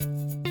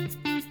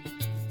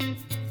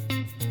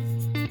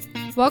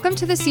Welcome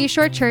to the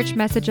Seashore Church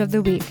Message of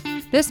the Week.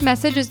 This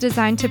message is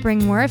designed to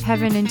bring more of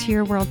heaven into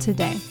your world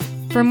today.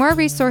 For more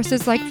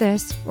resources like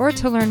this, or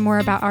to learn more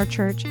about our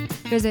church,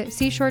 visit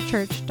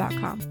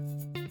seashorechurch.com.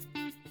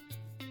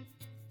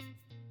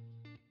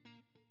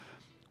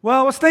 Well,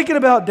 I was thinking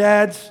about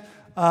dads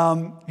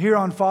here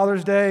on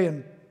Father's Day,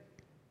 and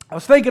I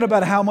was thinking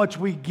about how much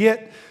we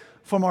get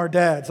from our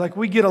dads. Like,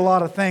 we get a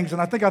lot of things,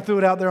 and I think I threw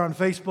it out there on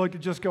Facebook to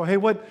just go, hey,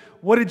 what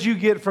did you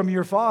get from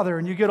your father?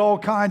 And you get all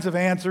kinds of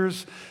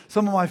answers.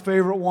 Some of my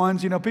favorite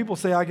ones, people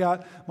say I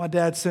got my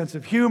dad's sense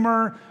of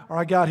humor, or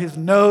I got his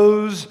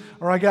nose,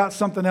 or I got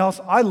something else.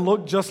 I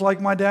look just like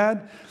my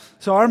dad.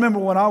 So I remember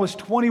when I was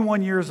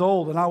 21 years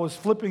old, and I was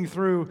flipping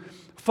through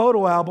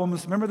photo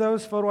albums. Remember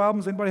those photo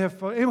albums? Anybody have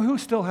who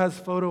still has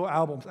photo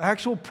albums?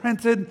 Actual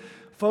printed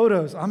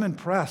photos. I'm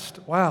impressed.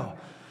 Wow.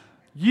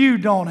 You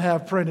don't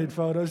have printed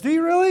photos. Do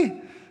you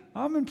really?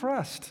 I'm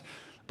impressed.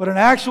 But an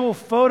actual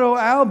photo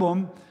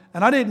album,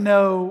 and I didn't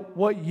know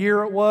what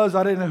year it was.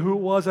 I didn't know who it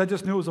was. I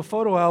just knew it was a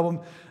photo album.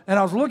 And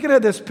I was looking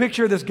at this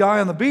picture of this guy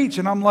on the beach,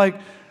 and I'm like,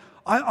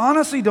 I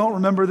honestly don't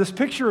remember this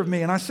picture of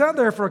me. And I sat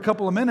there for a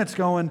couple of minutes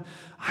going,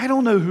 I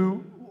don't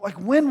know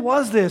when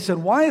was this?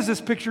 And why is this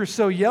picture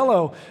so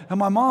yellow? And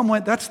my mom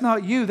went, that's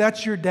not you,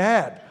 that's your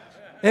dad.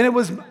 And it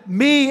was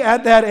me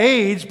at that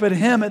age, but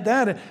him at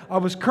that. I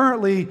was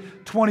currently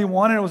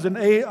 21, and it was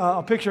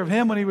a picture of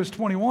him when he was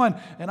 21,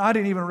 and I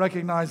didn't even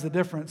recognize the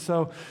difference.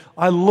 So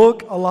I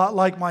look a lot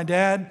like my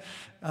dad.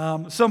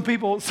 Somebody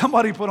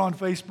put on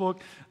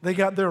Facebook, they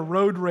got their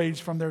road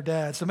rage from their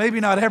dad. So maybe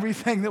not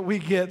everything that we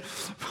get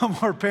from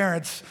our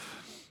parents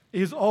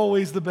is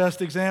always the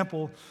best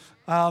example.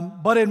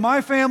 But in my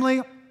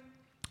family,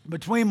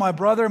 between my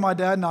brother, my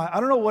dad, and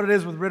I don't know what it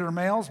is with Ritter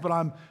males, but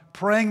I'm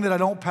praying that I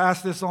don't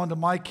pass this on to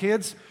my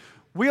kids.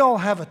 We all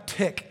have a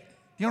tick.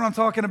 You know what I'm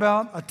talking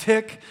about? A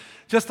tick,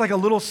 just like a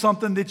little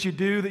something that you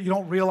do that you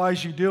don't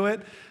realize you do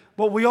it.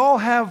 But we all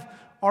have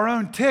our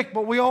own tick,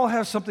 but we all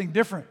have something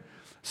different.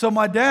 So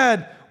my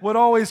dad would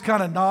always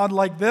kind of nod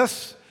like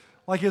this,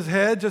 like his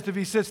head, just if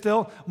he sits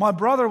still. My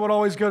brother would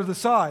always go to the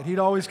side. He'd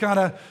always kind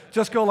of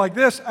just go like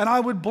this, and I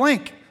would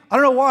blink. I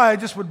don't know why, I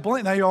just would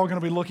blink. Now you're all going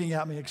to be looking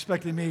at me,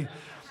 expecting me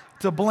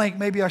to blink.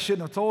 Maybe I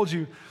shouldn't have told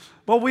you.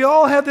 But we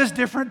all had this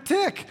different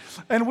tick.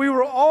 And we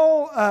were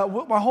all,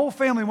 my whole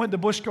family went to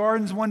Busch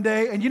Gardens one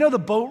day. And you know the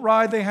boat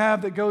ride they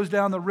have that goes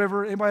down the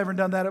river? Anybody ever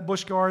done that at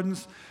Busch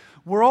Gardens?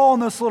 We're all on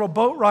this little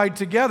boat ride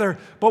together,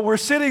 but we're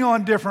sitting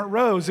on different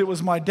rows. It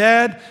was my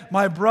dad,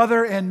 my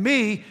brother, and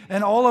me,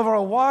 and all of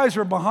our wives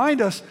were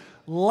behind us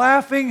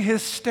laughing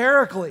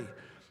hysterically.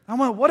 I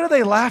went, what are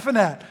they laughing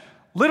at?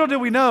 Little did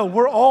we know,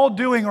 we're all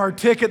doing our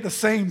tick at the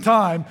same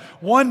time,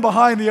 one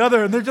behind the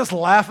other, and they're just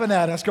laughing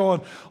at us,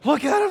 going,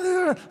 look at him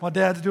there. My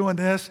dad's doing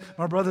this,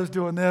 my brother's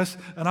doing this,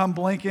 and I'm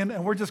blinking,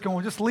 and we're just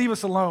going, just leave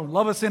us alone.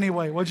 Love us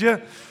anyway, would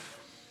you?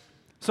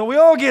 So we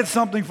all get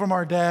something from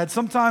our dad.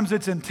 Sometimes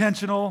it's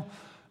intentional,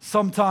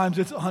 sometimes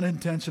it's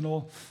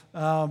unintentional.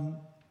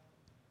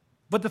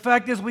 But the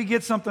fact is, we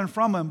get something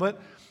from him. But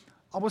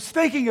I was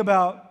thinking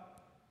about,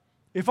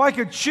 if I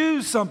could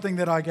choose something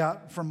that I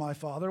got from my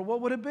father, what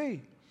would it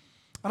be?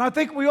 And I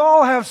think we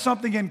all have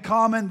something in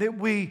common that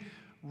we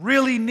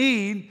really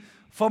need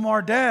from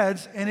our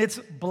dads, and it's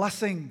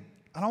blessing.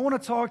 And I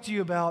want to talk to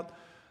you about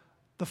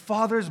the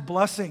Father's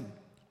blessing.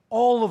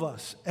 All of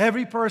us,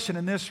 every person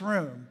in this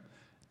room,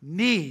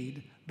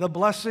 need the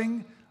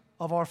blessing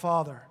of our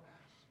Father.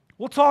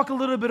 We'll talk a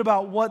little bit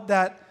about what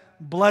that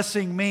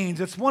blessing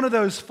means. It's one of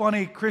those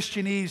funny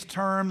Christianese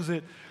terms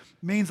that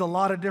means a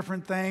lot of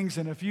different things.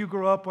 And if you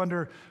grew up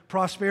under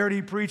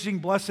prosperity preaching,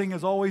 blessing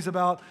is always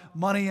about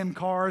money and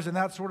cars and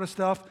that sort of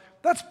stuff.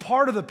 That's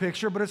part of the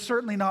picture, but it's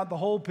certainly not the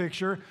whole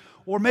picture.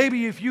 Or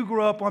maybe if you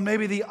grew up on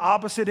maybe the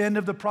opposite end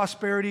of the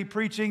prosperity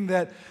preaching,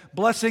 that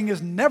blessing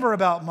is never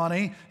about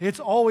money, it's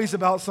always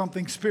about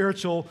something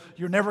spiritual.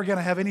 You're never going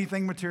to have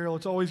anything material.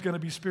 It's always going to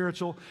be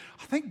spiritual.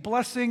 I think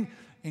blessing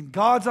in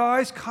God's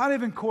eyes kind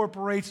of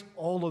incorporates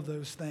all of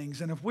those things.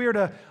 And if we were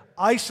to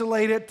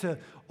isolate it to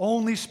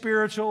only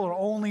spiritual or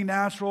only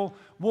natural,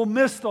 we'll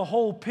miss the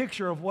whole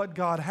picture of what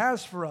God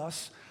has for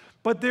us.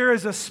 But there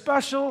is a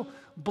special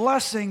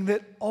blessing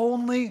that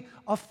only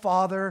a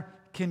father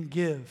can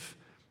give.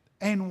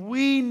 And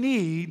we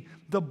need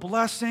the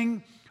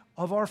blessing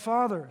of our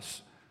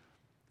fathers.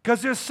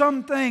 Because there's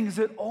some things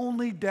that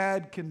only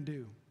dad can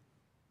do.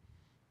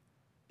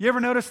 You ever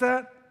notice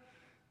that?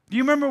 Do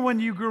you remember when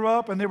you grew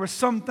up and there were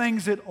some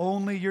things that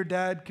only your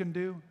dad can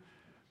do?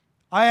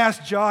 I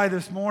asked Jai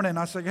this morning,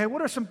 I said, hey,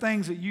 what are some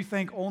things that you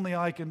think only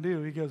I can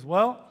do? He goes,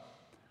 well,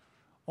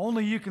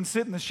 only you can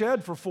sit in the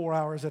shed for 4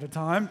 hours at a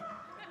time.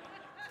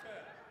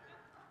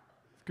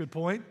 Good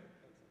point.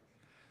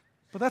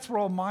 But that's where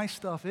all my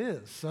stuff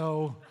is.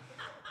 So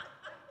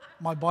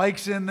my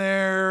bike's in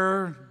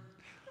there.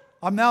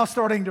 I'm now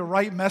starting to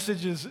write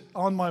messages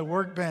on my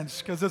workbench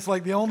because it's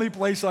like the only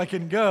place I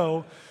can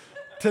go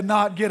to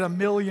not get a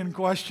million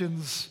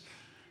questions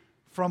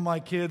from my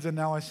kids, and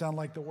now I sound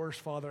like the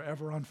worst father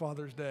ever on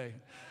Father's Day.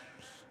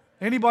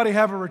 Anybody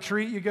have a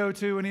retreat you go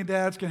to? Any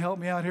dads can help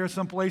me out here?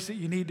 Some place that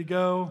you need to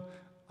go?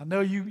 I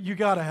know you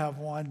got to have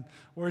one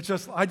where it's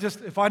just,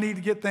 if I need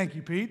to get, thank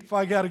you, Pete, if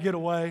I got to get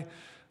away,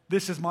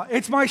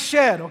 it's my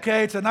shed,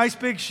 okay? It's a nice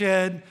big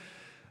shed.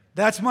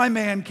 That's my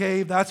man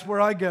cave. That's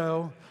where I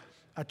go.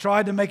 I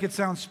tried to make it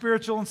sound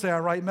spiritual and say I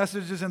write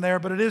messages in there,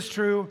 but it is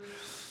true.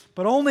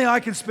 But only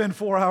I can spend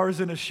 4 hours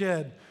in a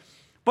shed.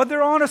 But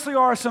there honestly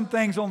are some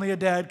things only a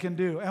dad can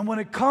do. And when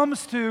it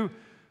comes to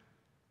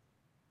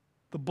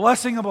the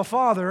blessing of a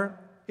father,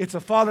 it's a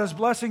father's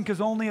blessing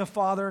because only a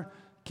father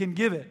can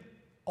give it.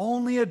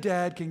 Only a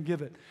dad can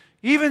give it.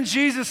 Even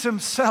Jesus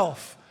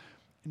himself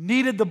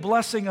needed the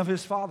blessing of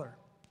his father.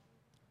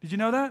 Did you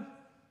know that?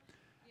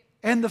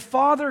 And the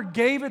Father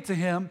gave it to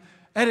him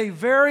at a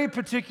very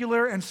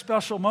particular and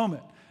special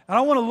moment. And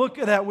I want to look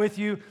at that with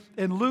you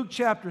in Luke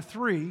chapter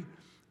 3,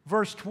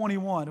 verse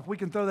 21. If we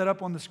can throw that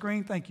up on the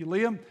screen. Thank you,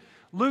 Liam.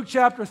 Luke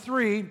chapter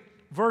 3,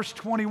 verse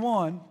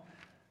 21.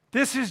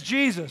 This is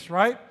Jesus,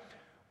 right?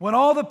 When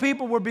all the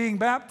people were being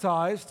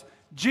baptized,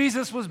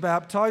 Jesus was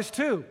baptized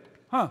too.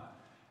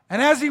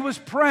 And as he was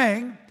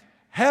praying,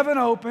 heaven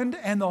opened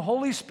and the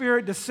Holy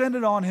Spirit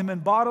descended on him in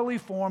bodily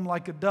form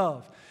like a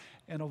dove.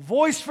 And a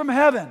voice from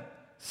heaven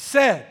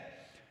said,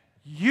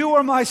 "You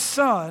are my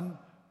Son,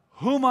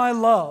 whom I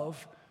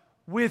love.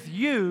 With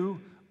you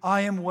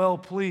I am well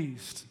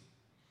pleased."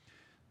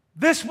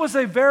 This was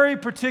a very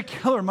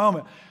particular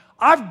moment.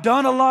 I've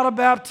done a lot of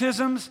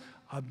baptisms.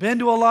 I've been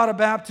to a lot of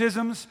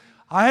baptisms.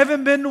 I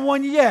haven't been to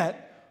one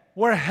yet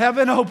where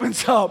heaven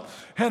opens up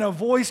and a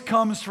voice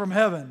comes from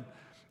heaven.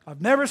 I've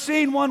never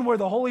seen one where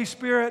the Holy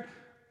Spirit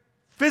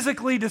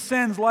physically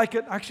descends like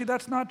it. Actually,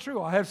 that's not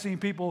true. I have seen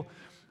people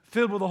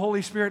filled with the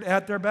Holy Spirit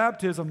at their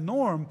baptism.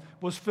 Norm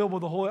was filled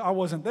with the Holy, I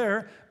wasn't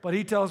there, but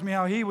he tells me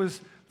how he was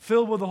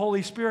filled with the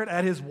Holy Spirit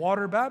at his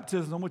water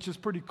baptism, which is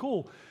pretty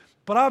cool.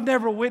 But I've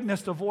never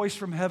witnessed a voice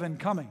from heaven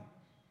coming.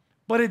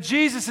 But at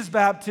Jesus'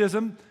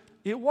 baptism,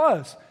 it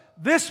was.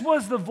 This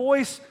was the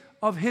voice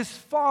of his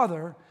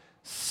Father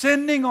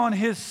sending on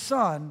his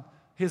Son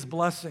his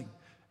blessing.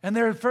 And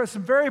there are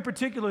some very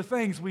particular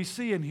things we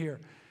see in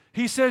here.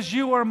 He says,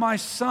 "You are my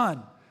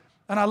Son."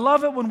 And I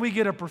love it when we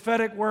get a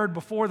prophetic word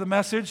before the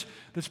message.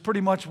 That's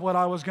pretty much what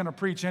I was going to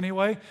preach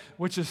anyway,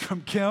 which is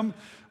from Kim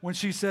when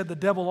she said the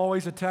devil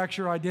always attacks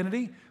your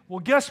identity.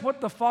 Well, guess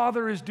what the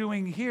Father is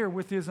doing here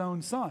with his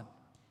own Son?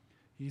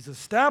 He's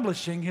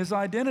establishing his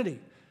identity.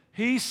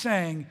 He's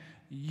saying,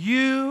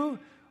 "You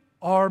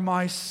are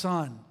my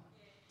Son."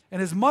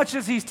 And as much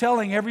as he's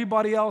telling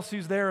everybody else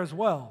who's there as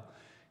well,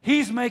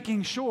 he's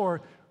making sure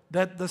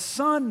that the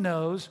Son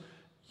knows,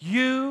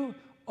 "You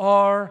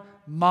are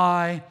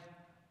my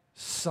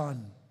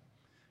Son."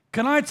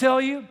 Can I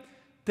tell you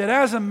that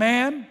as a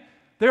man,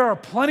 there are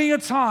plenty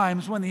of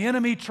times when the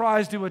enemy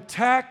tries to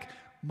attack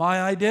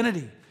my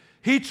identity.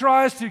 He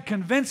tries to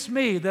convince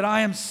me that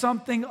I am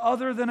something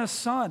other than a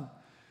son.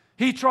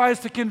 He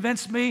tries to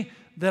convince me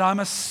that I'm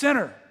a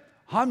sinner.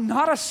 I'm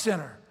not a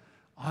sinner.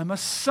 I'm a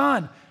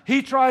son.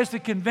 He tries to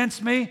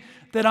convince me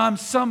that I'm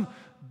some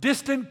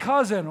distant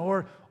cousin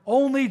or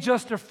only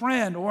just a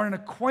friend or an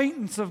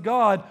acquaintance of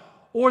God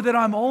or that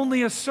I'm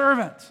only a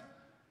servant.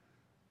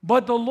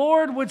 But the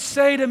Lord would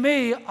say to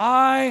me,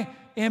 "I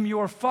am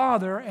your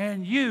Father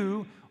and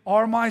you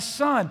are my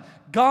Son."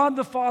 God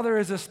the Father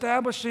is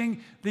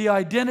establishing the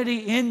identity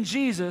in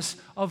Jesus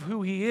of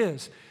who He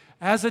is.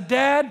 As a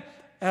dad,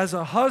 as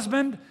a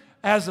husband,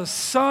 as a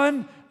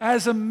son,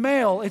 as a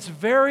male, it's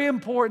very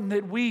important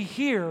that we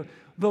hear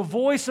the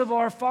voice of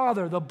our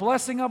Father, the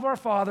blessing of our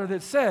Father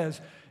that says,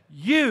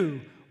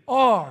 "You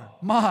are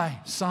my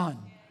son."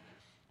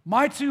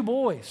 My two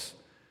boys,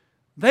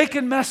 they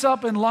can mess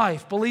up in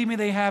life. Believe me,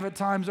 they have at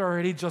times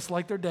already, just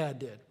like their dad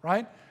did,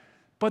 right?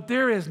 But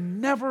there is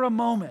never a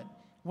moment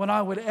when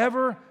I would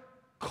ever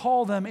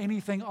call them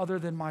anything other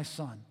than my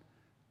son.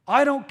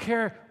 I don't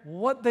care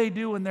what they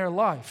do in their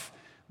life.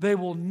 They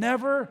will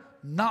never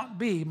not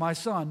be my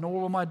son,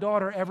 nor will my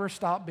daughter ever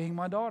stop being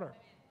my daughter.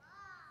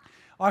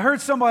 I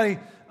heard somebody,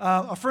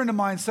 a friend of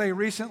mine say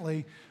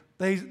recently,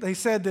 they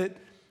said that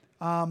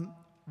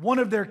one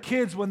of their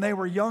kids when they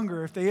were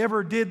younger, if they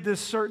ever did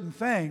this certain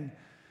thing,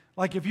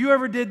 like if you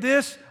ever did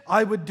this,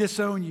 I would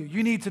disown you.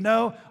 You need to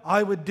know,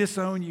 I would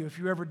disown you if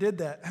you ever did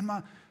that. And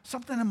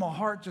something in my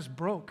heart just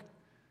broke.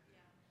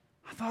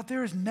 I thought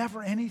there is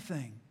never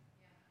anything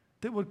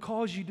that would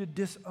cause you to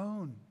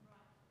disown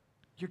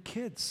your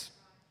kids.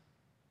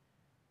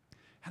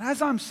 And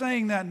as I'm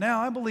saying that now,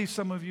 I believe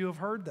some of you have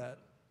heard that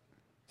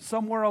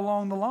somewhere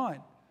along the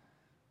line,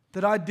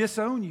 that I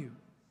disown you.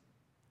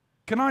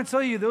 Can I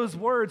tell you, those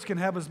words can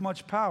have as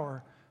much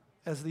power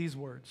as these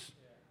words.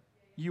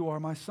 You are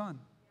my son.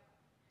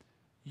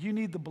 You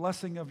need the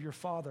blessing of your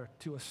Father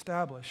to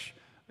establish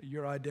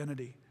your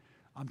identity.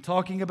 I'm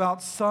talking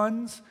about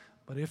sons,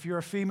 but if you're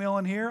a female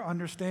in here,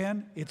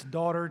 understand it's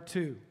daughter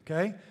too,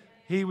 okay?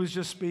 He was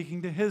just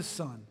speaking to his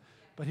son,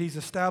 but he's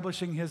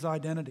establishing his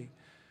identity.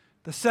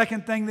 The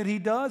second thing that he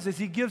does is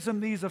he gives them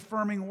these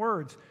affirming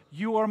words.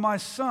 You are my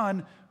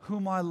son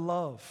whom I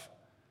love.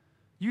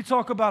 You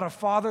talk about a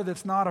father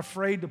that's not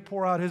afraid to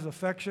pour out his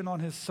affection on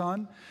his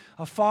son,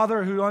 a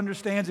father who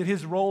understands that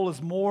his role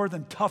is more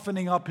than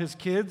toughening up his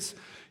kids.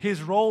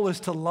 His role is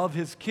to love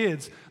his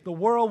kids. The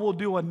world will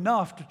do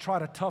enough to try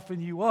to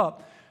toughen you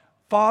up.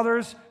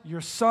 Fathers,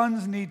 your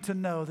sons need to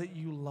know that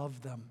you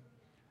love them.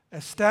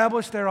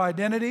 Establish their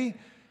identity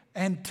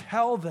and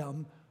tell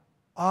them,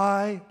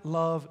 I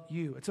love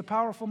you. It's a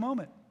powerful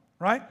moment,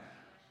 right?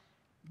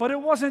 But it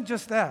wasn't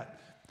just that.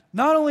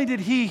 Not only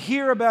did he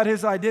hear about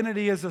his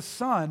identity as a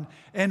son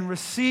and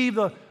receive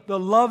the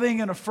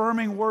loving and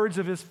affirming words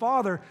of his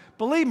father,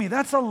 believe me,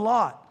 that's a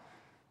lot.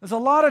 There's a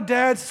lot of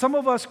dads. Some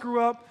of us grew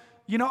up,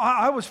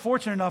 I was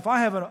fortunate enough.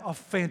 I have a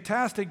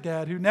fantastic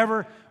dad who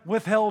never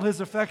withheld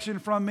his affection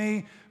from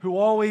me,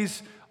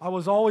 I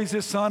was always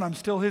his son. I'm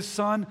still his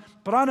son.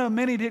 But I know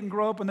many didn't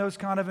grow up in those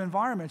kind of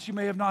environments. You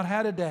may have not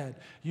had a dad.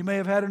 You may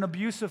have had an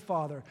abusive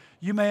father.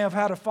 You may have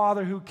had a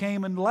father who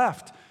came and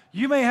left.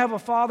 You may have a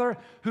father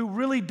who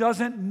really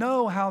doesn't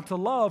know how to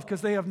love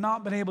because they have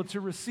not been able to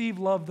receive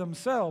love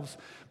themselves.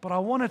 But I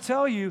want to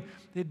tell you,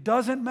 it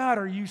doesn't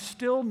matter. You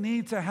still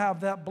need to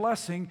have that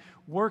blessing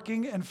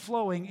working and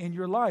flowing in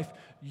your life.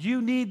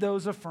 You need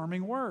those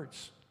affirming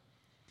words.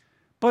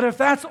 But if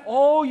that's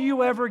all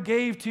you ever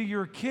gave to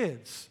your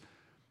kids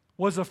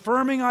was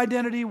affirming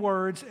identity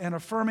words and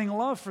affirming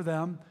love for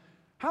them,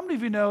 how many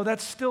of you know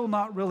that's still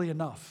not really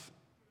enough?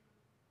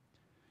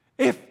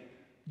 If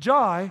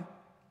Jai,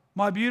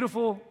 my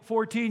beautiful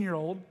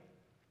 14-year-old,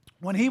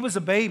 when he was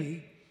a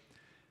baby,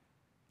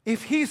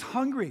 if he's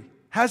hungry,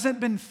 hasn't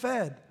been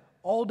fed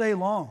all day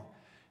long,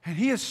 and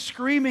he is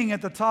screaming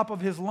at the top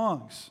of his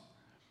lungs.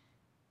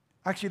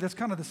 Actually, that's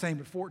kind of the same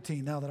at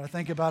 14 now that I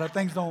think about it.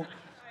 Things don't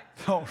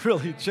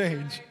really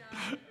change.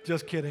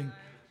 Just kidding.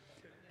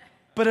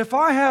 But if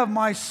I have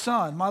my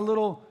son, my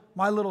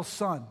little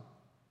son,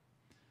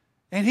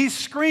 and he's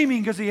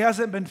screaming because he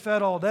hasn't been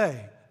fed all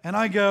day, and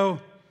I go,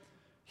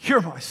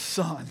 you're my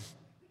son.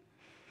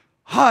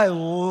 I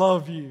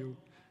love you.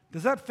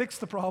 Does that fix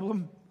the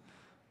problem?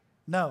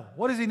 No.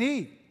 What does he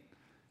need?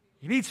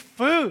 He needs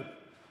food.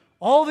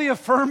 All the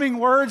affirming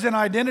words and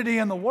identity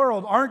in the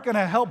world aren't going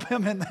to help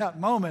him in that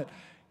moment.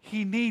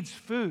 He needs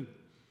food.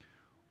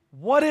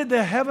 What did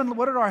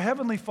our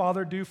Heavenly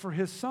Father do for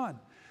His Son?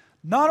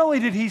 Not only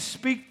did He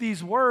speak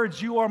these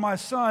words, you are my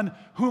Son,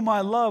 whom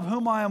I love,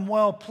 whom I am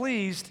well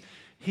pleased,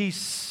 He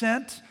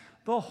sent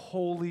the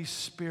Holy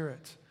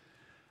Spirit.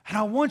 And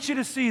I want you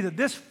to see that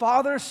this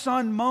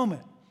father-son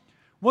moment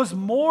was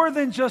more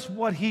than just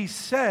what He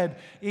said.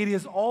 It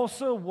is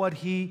also what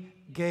He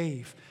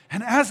gave.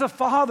 And as a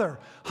father,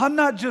 I'm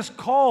not just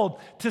called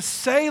to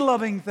say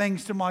loving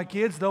things to my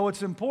kids, though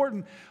it's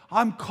important.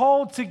 I'm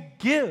called to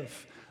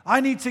give. I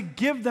need to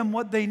give them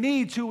what they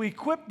need to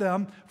equip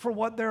them for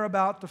what they're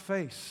about to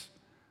face.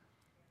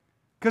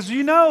 Because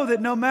you know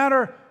that no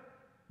matter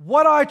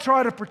what I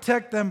try to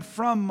protect them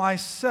from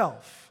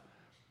myself,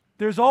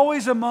 there's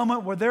always a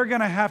moment where they're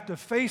going to have to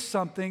face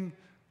something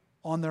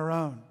on their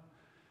own.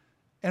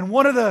 And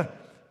one of the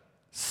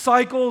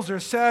cycles or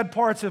sad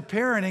parts of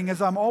parenting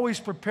is I'm always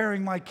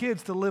preparing my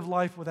kids to live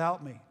life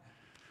without me.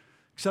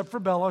 Except for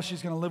Bella,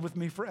 she's going to live with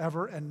me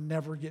forever and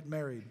never get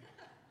married.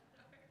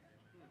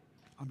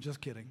 I'm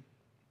just kidding.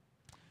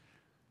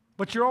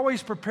 But you're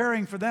always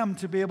preparing for them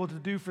to be able to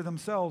do for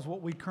themselves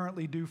what we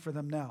currently do for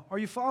them now. Are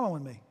you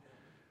following me?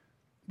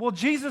 Well,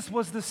 Jesus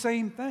was the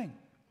same thing.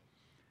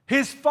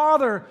 His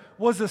Father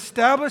was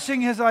establishing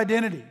His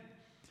identity.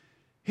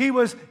 He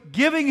was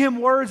giving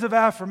him words of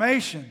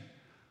affirmation,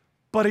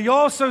 but He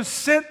also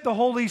sent the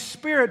Holy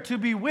Spirit to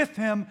be with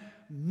him,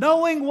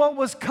 knowing what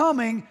was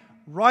coming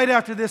right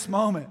after this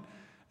moment.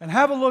 And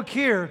have a look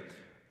here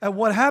at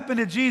what happened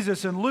to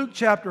Jesus in Luke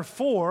chapter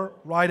 4,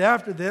 right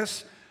after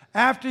this,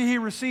 after He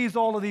receives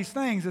all of these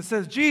things. It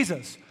says,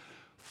 Jesus,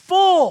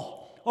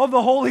 full of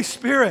the Holy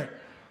Spirit,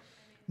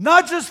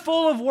 not just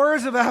full of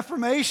words of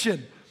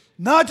affirmation,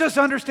 not just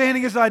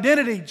understanding His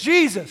identity,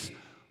 Jesus,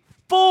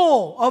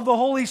 full of the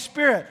Holy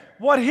Spirit,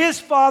 what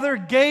His Father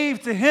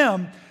gave to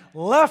Him,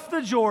 left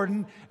the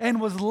Jordan and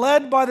was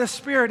led by the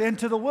Spirit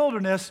into the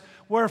wilderness,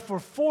 where for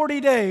 40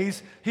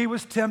 days He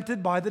was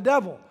tempted by the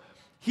devil.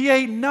 He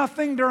ate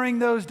nothing during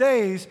those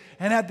days,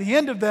 and at the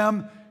end of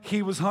them,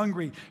 He was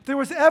hungry. If there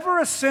was ever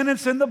a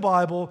sentence in the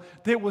Bible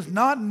that was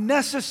not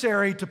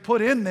necessary to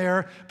put in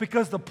there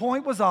because the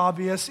point was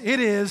obvious, it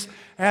is,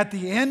 at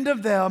the end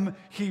of them,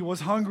 He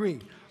was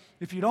hungry.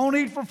 If you don't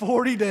eat for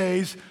 40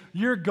 days,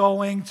 you're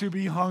going to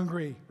be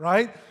hungry,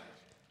 right?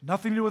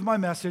 Nothing to do with my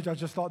message. I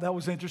just thought that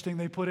was interesting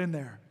they put in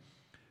there.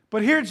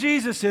 But here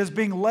Jesus is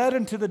being led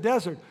into the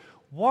desert.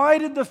 Why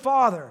did the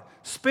Father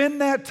spend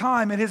that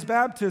time at His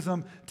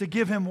baptism to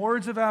give Him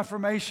words of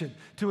affirmation,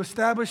 to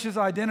establish His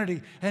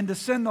identity, and to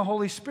send the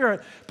Holy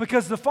Spirit?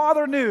 Because the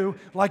Father knew,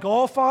 like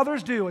all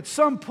fathers do, at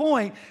some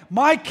point,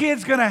 my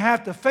kid's going to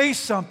have to face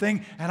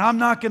something, and I'm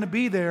not going to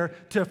be there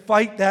to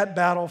fight that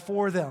battle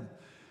for them.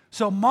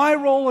 So my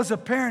role as a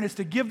parent is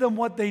to give them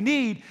what they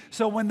need,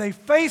 so when they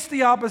face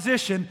the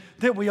opposition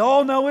that we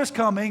all know is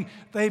coming,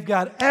 they've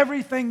got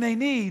everything they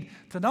need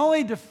to not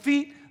only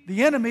defeat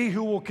the enemy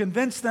who will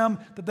convince them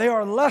that they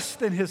are less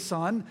than his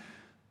son,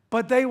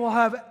 but they will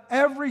have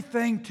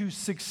everything to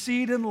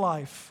succeed in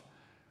life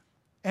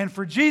and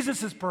for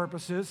Jesus'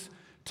 purposes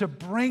to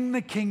bring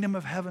the kingdom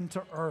of heaven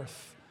to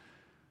earth.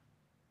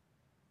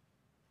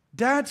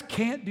 Dads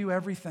can't do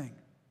everything.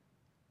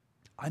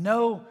 I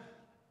know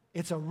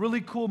it's a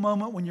really cool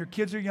moment when your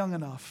kids are young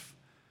enough,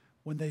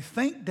 when they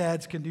think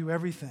dads can do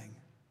everything.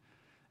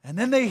 And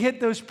then they hit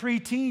those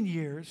preteen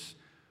years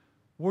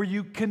where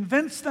you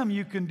convince them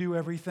you can do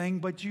everything,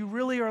 but you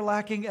really are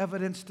lacking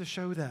evidence to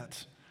show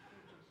that.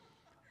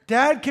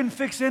 Dad can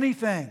fix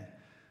anything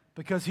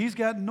because he's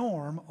got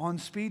Norm on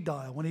speed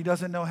dial when he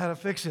doesn't know how to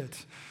fix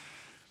it.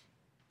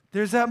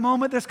 There's that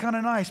moment that's kind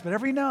of nice, but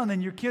every now and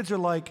then your kids are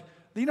like,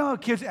 you know how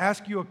kids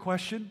ask you a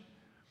question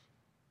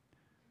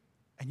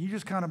and you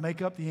just kind of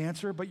make up the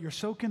answer, but you're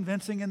so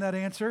convincing in that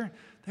answer,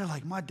 they're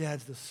like, my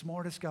dad's the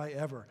smartest guy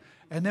ever.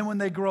 And then when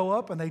they grow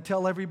up and they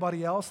tell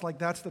everybody else, like,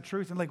 that's the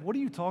truth, and like, what are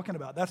you talking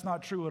about? That's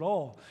not true at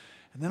all.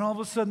 And then all of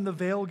a sudden the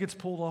veil gets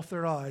pulled off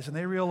their eyes and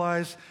they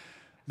realize,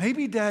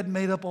 maybe dad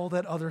made up all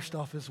that other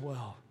stuff as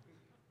well.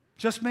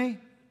 Just me?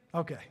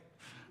 Okay.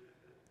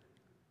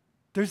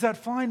 There's that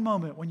fine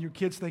moment when your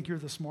kids think you're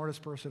the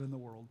smartest person in the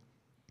world.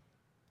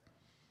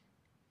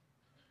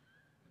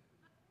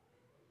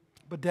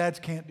 But dads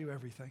can't do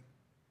everything.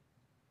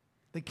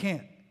 They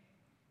can't.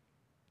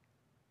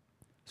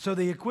 So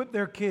they equip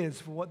their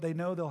kids for what they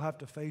know they'll have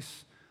to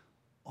face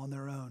on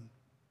their own.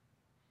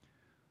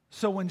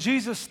 So when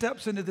Jesus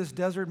steps into this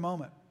desert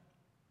moment,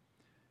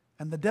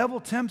 and the devil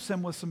tempts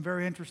him with some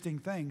very interesting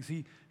things,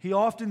 he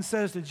often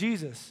says to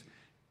Jesus,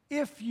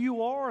 if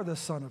you are the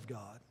Son of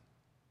God,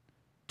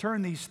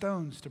 turn these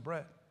stones to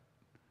bread.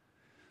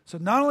 So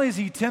not only is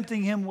he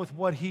tempting him with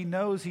what he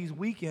knows he's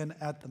weak in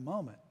at the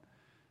moment,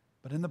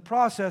 but in the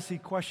process, he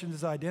questions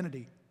his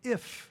identity.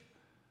 If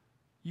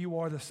you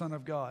are the Son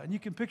of God. And you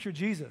can picture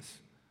Jesus.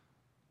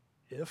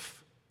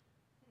 If.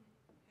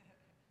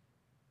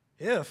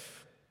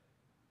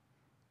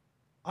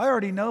 I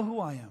already know who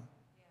I am.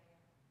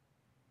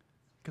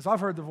 Because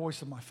I've heard the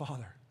voice of my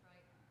Father.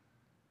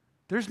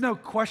 There's no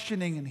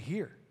questioning in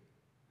here.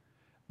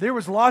 There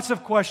was lots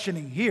of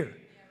questioning here.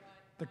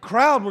 The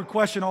crowd would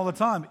question all the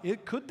time.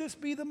 Could this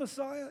be the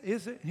Messiah?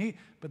 Is it?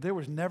 But there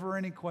was never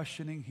any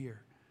questioning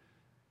here.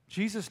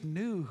 Jesus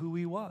knew who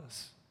he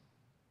was.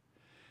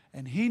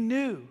 And he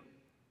knew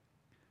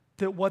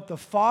that what the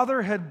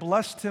Father had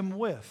blessed him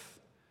with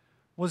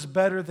was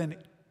better than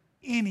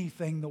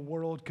anything the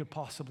world could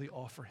possibly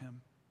offer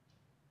him.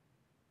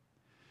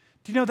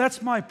 Do you know,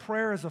 that's my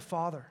prayer as a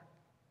father,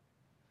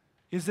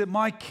 is that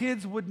my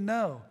kids would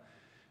know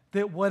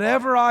that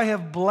whatever I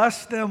have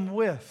blessed them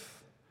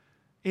with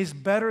is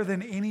better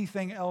than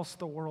anything else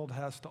the world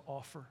has to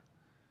offer.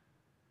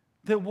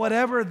 That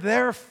whatever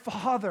their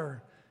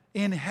Father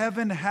in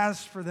heaven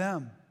has for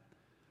them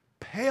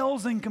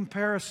pales in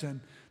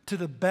comparison to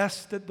the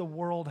best that the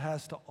world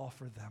has to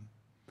offer them.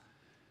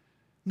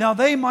 Now,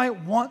 they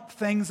might want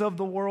things of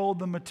the world,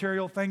 the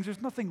material things.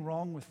 There's nothing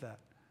wrong with that.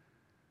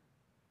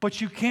 But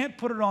you can't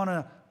put it on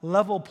a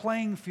level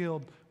playing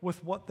field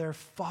with what their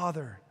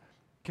Father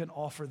can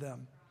offer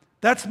them.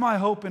 That's my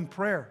hope and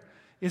prayer,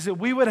 is that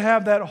we would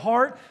have that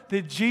heart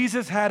that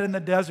Jesus had in the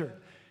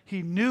desert.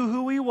 He knew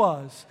who he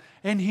was,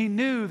 and he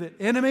knew that,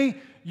 enemy,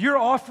 you're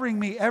offering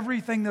me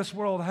everything this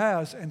world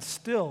has, and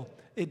still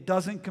it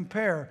doesn't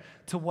compare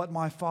to what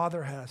my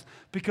Father has.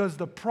 Because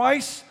the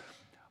price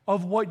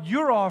of what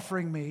you're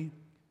offering me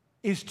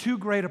is too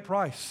great a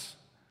price.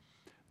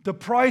 The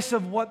price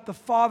of what the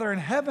Father in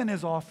heaven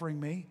is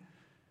offering me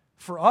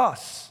for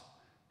us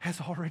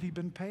has already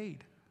been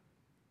paid.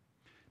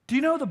 Do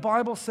you know the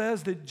Bible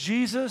says that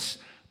Jesus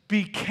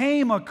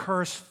became a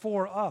curse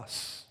for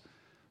us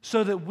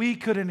so that we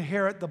could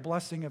inherit the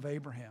blessing of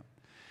Abraham?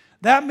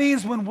 That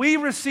means when we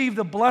receive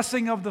the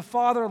blessing of the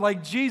Father,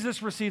 like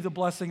Jesus received the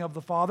blessing of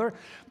the Father,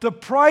 the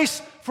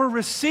price for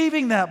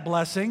receiving that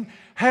blessing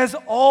has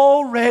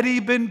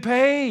already been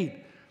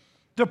paid.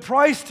 The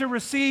price to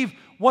receive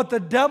what the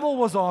devil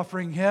was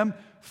offering him,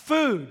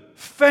 food,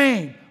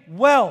 fame,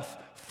 wealth,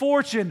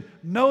 fortune,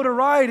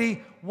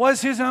 notoriety,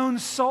 was his own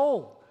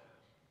soul.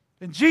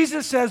 And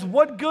Jesus says,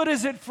 what good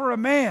is it for a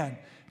man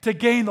to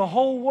gain the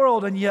whole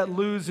world and yet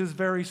lose his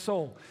very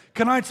soul?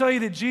 Can I tell you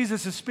that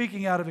Jesus is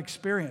speaking out of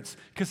experience?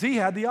 Because he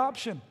had the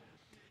option.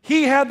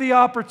 He had the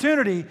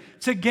opportunity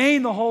to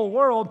gain the whole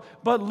world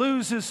but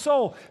lose his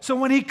soul. So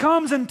when he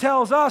comes and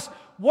tells us,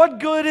 what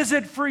good is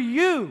it for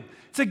you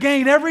to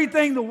gain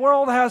everything the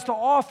world has to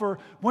offer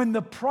when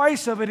the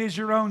price of it is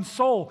your own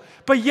soul?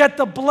 But yet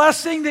the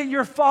blessing that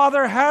your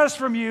Father has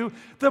from you,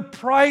 the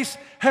price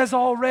has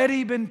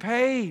already been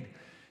paid.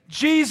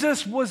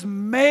 Jesus was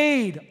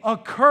made a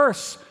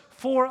curse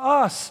for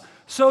us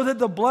so that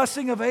the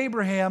blessing of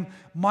Abraham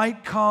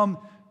might come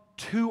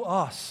to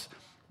us.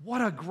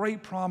 What a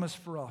great promise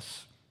for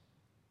us.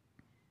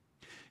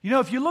 You know,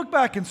 if you look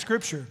back in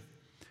Scripture,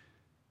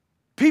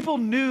 people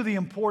knew the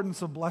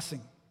importance of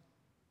blessing.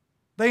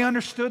 They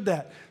understood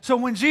that. So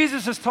when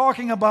Jesus is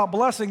talking about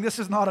blessing, this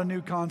is not a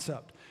new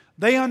concept.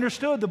 They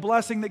understood the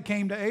blessing that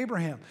came to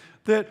Abraham,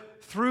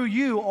 that through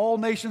you all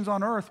nations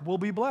on earth will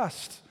be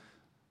blessed,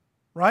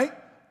 right?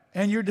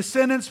 And your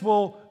descendants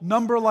will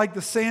number like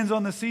the sands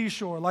on the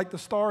seashore, like the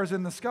stars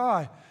in the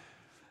sky.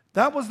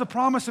 That was the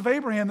promise of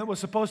Abraham that was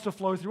supposed to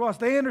flow through us.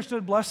 They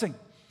understood blessing.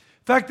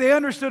 In fact, they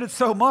understood it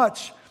so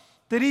much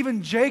that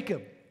even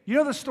Jacob, you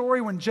know the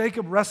story when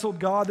Jacob wrestled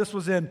God? This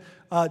was in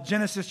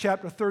Genesis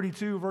chapter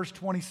 32, verse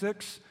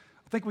 26.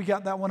 I think we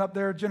got that one up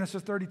there,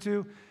 Genesis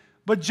 32.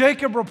 But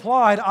Jacob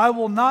replied, I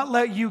will not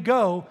let you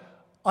go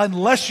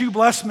unless you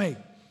bless me.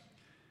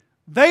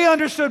 They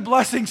understood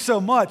blessing so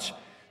much.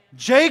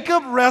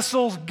 Jacob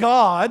wrestles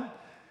God,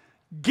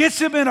 gets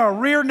him in a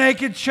rear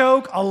naked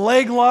choke, a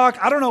leg lock.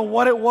 I don't know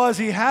what it was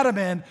he had him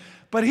in,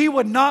 but he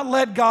would not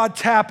let God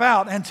tap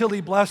out until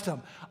he blessed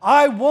him.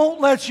 I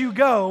won't let you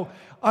go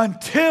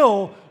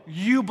until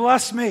you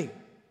bless me.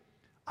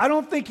 I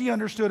don't think he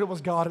understood it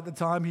was God at the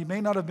time. He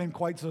may not have been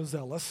quite so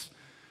zealous.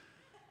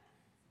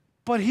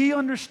 But he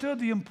understood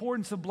the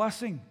importance of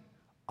blessing.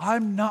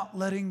 I'm not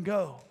letting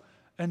go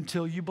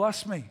until you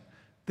bless me.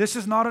 This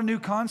is not a new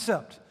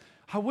concept.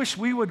 I wish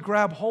we would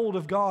grab hold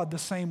of God the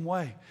same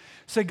way.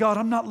 Say, God,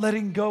 I'm not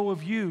letting go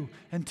of you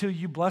until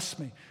you bless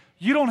me.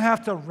 You don't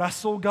have to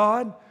wrestle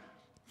God.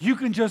 You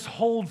can just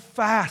hold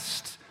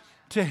fast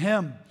to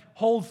him.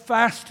 Hold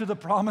fast to the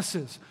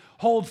promises.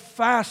 Hold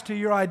fast to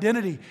your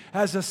identity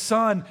as a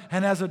son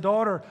and as a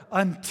daughter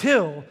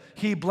until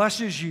he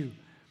blesses you.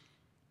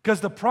 Because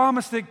the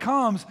promise that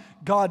comes,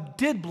 God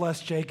did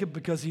bless Jacob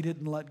because he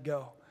didn't let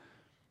go.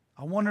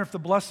 I wonder if the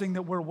blessing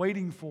that we're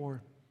waiting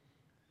for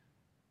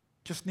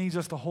just needs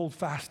us to hold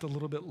fast a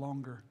little bit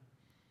longer.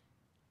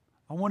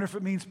 I wonder if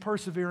it means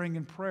persevering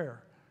in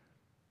prayer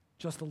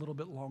just a little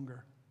bit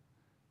longer.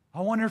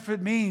 I wonder if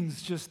it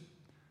means just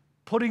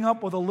putting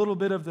up with a little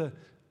bit of the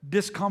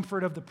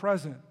discomfort of the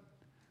present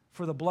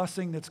for the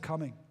blessing that's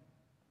coming.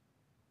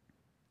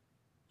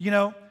 You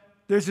know,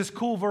 there's this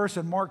cool verse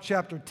in Mark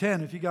chapter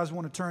 10, if you guys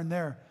want to turn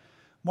there.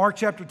 Mark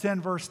chapter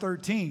 10, verse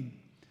 13.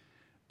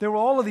 There were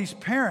all of these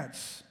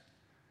parents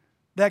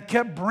that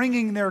kept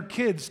bringing their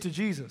kids to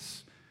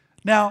Jesus.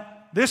 Now,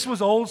 this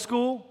was old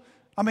school.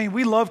 I mean,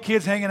 we love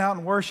kids hanging out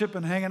in worship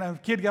and hanging out. If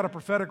a kid got a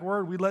prophetic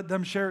word, we let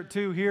them share it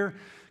too here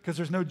because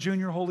there's no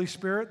junior Holy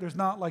Spirit. There's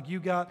not like you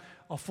got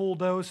a full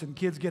dose and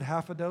kids get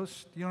half a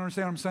dose. Do you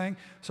understand what I'm saying?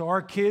 So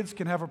our kids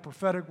can have a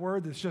prophetic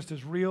word that's just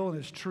as real and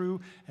as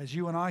true as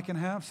you and I can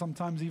have,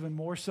 sometimes even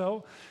more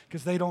so,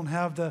 because they don't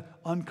have the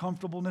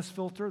uncomfortableness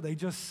filter. They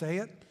just say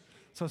it.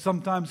 So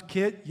sometimes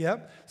kids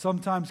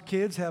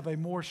have a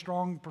more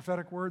strong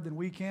prophetic word than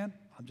we can.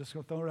 I'm just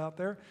going to throw it out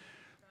there.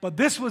 But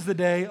this was the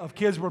day of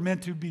kids were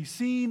meant to be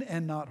seen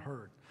and not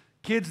heard.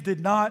 Kids did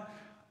not,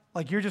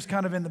 like you're just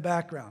kind of in the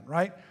background,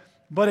 right?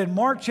 But in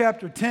Mark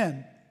chapter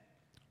 10,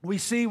 we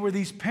see where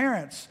these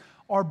parents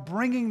are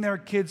bringing their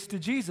kids to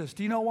Jesus.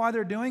 Do you know why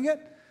they're doing it?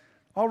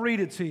 I'll read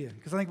it to you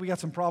because I think we got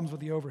some problems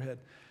with the overhead.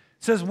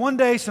 It says, one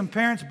day some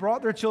parents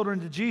brought their children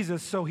to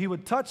Jesus so he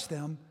would touch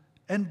them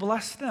and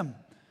bless them.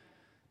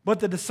 But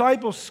the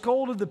disciples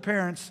scolded the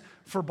parents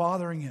for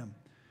bothering him.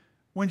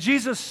 When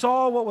Jesus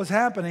saw what was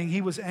happening,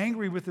 he was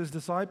angry with his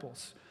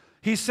disciples.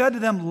 He said to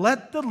them,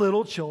 let the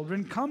little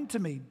children come to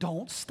me.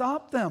 Don't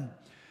stop them.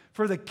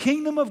 For the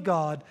kingdom of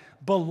God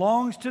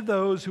belongs to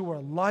those who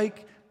are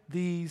like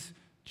these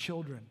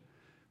children.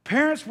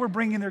 Parents were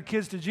bringing their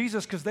kids to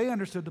Jesus because they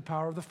understood the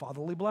power of the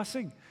fatherly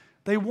blessing.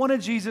 They wanted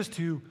Jesus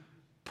to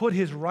put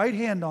his right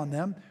hand on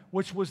them,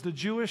 which was the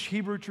Jewish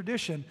Hebrew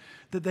tradition,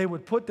 that they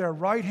would put their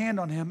right hand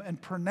on him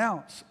and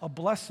pronounce a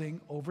blessing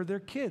over their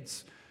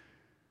kids.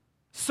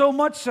 So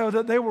much so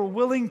that they were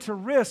willing to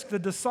risk the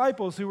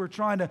disciples who were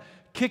trying to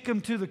kick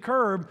them to the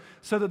curb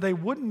so that they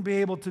wouldn't be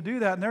able to do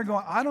that. And they're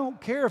going, I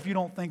don't care if you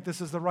don't think this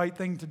is the right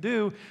thing to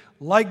do.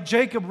 Like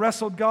Jacob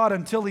wrestled God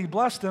until he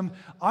blessed him,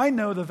 I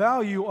know the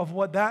value of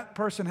what that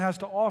person has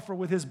to offer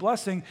with his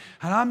blessing,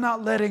 and I'm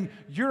not letting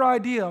your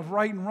idea of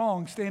right and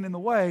wrong stand in the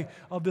way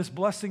of this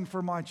blessing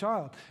for my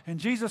child. And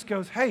Jesus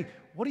goes, hey,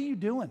 what are you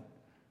doing?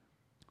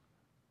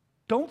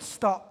 Don't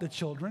stop the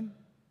children.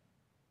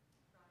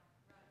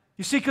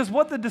 You see, because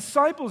what the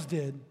disciples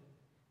did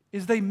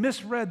is they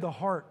misread the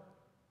heart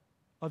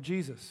of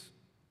Jesus.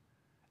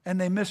 And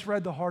they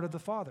misread the heart of the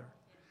Father.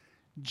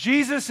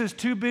 Jesus is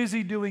too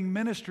busy doing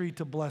ministry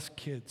to bless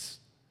kids.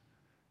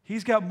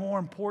 He's got more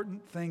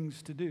important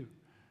things to do.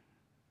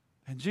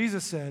 And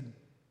Jesus said,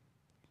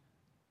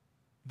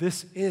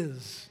 this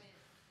is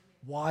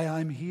why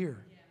I'm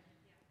here.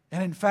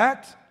 And in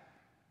fact,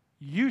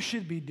 you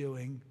should be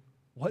doing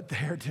what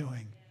they're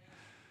doing.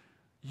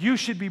 You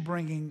should be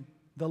bringing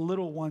the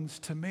little ones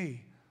to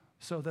me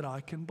so that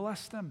I can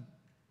bless them.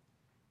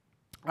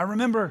 I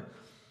remember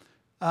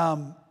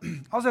I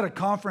was at a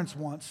conference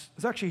once. It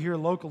was actually here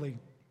locally.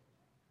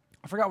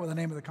 I forgot what the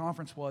name of the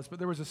conference was, but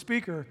there was a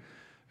speaker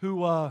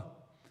who I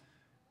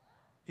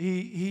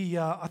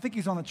think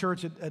he's on the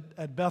church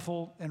at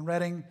Bethel in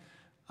Redding.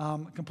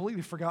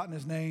 Completely forgotten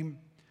his name,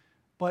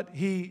 but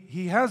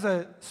he has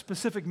a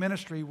specific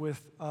ministry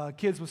with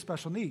kids with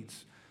special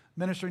needs,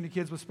 ministering to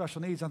kids with special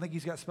needs. I think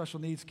he's got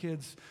special needs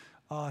kids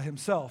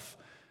himself.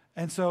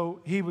 And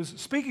so he was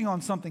speaking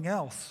on something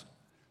else.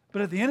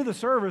 But at the end of the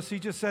service, he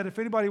just said, if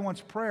anybody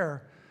wants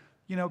prayer,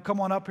 come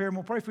on up here and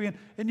we'll pray for you.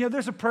 And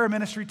there's a prayer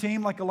ministry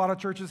team like a lot of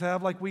churches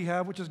have, like we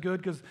have, which is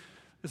good because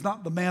it's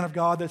not the man of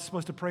God that's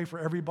supposed to pray for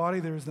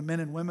everybody. There's the men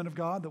and women of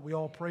God that we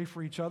all pray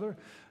for each other.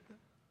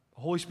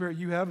 The Holy Spirit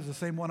you have is the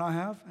same one I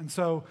have. And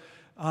so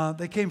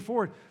they came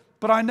forward.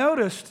 But I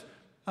noticed,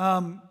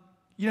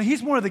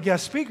 he's one of the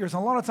guest speakers.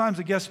 And a lot of times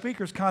the guest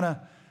speakers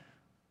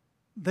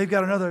they've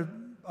got another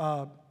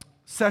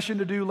session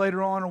to do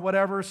later on or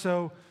whatever.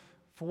 So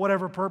for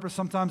whatever purpose,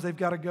 sometimes they've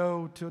got to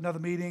go to another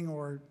meeting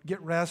or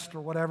get rest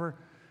or whatever.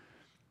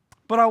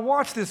 But I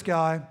watched this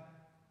guy,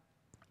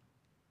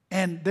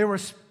 and there were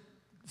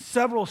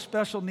several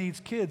special needs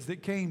kids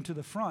that came to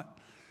the front.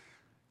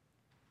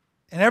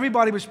 And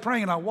everybody was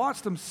praying, and I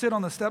watched them sit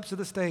on the steps of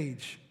the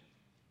stage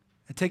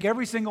and take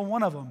every single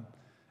one of them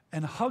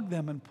and hug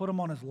them and put them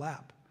on his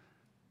lap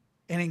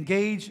and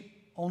engage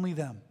only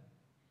them.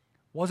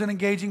 Wasn't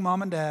engaging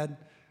mom and dad.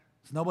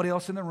 There's nobody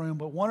else in the room,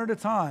 but one at a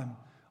time.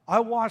 I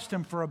watched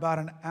him for about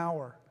an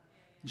hour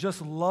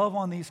just love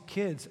on these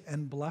kids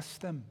and bless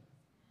them.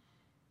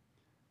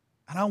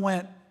 And I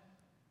went,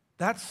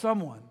 that's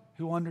someone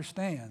who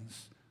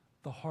understands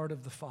the heart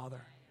of the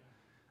Father.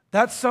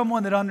 That's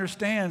someone that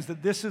understands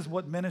that this is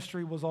what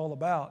ministry was all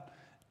about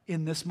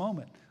in this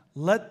moment.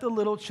 Let the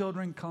little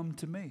children come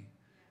to me.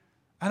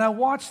 And I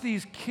watched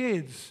these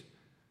kids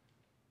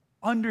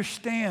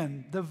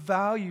understand the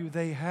value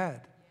they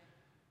had.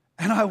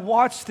 And I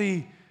watched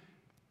the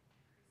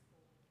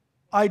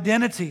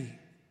identity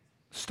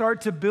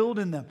start to build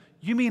in them.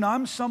 You mean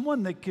I'm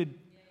someone that could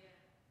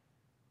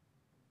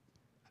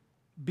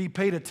be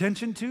paid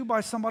attention to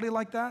by somebody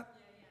like that?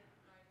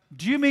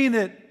 Do you mean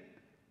that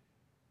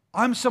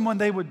I'm someone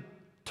they would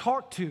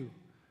talk to,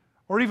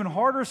 or even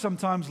harder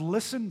sometimes,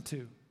 listen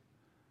to?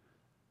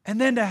 And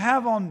then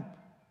to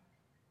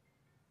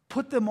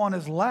put them on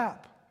his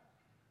lap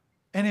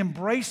and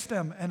embrace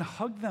them and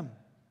hug them.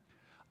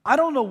 I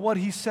don't know what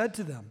he said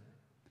to them.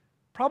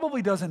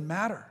 Probably doesn't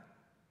matter.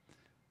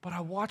 But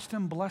I watched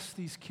him bless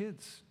these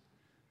kids,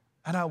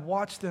 and I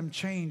watched them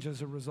change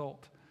as a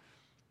result.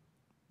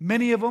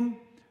 Many of them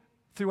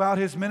throughout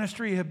his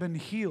ministry have been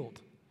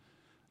healed,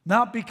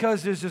 not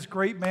because he's this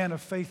great man of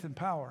faith and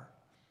power,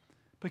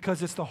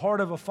 because it's the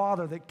heart of a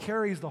father that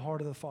carries the heart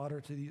of the Father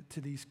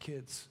to these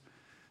kids,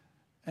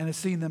 and has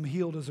seen them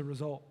healed as a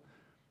result.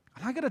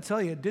 And I got to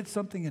tell you, it did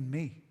something in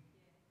me.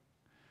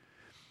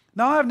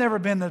 Now, I've never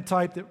been the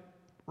type that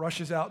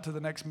rushes out to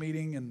the next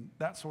meeting and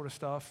that sort of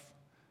stuff.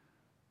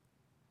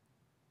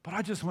 But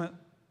I just went,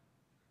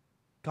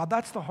 God,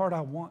 that's the heart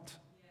I want.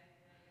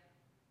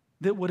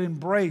 That would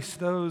embrace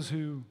those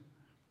who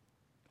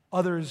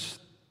others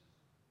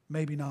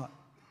maybe not.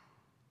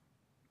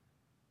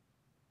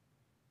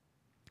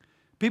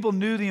 People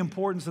knew the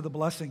importance of the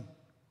blessing.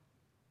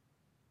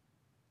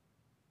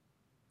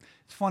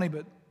 It's funny,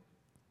 but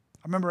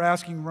I remember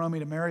asking Romy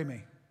to marry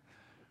me.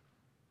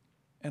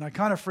 And I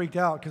kind of freaked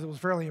out because it was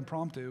fairly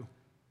impromptu.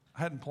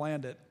 I hadn't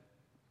planned it.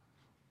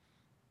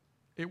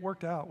 It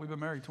worked out. We've been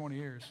married 20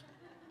 years.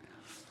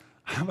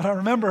 But I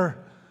remember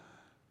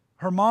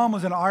her mom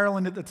was in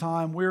Ireland at the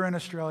time. We were in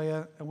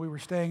Australia, and we were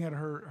staying at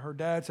her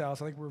dad's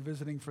house. I think we were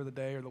visiting for the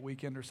day or the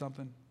weekend or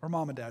something. Her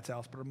mom and dad's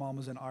house, but her mom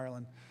was in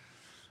Ireland.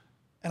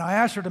 And I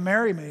asked her to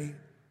marry me,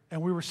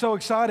 and we were so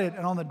excited.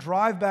 And on the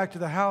drive back to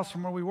the house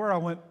from where we were, I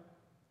went,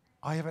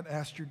 I haven't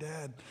asked your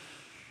dad.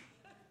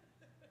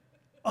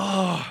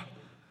 Oh.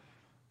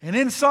 And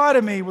inside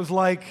of me was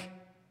like,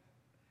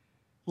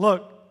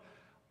 look,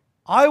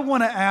 I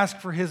want to ask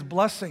for his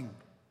blessing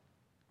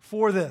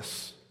for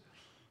this.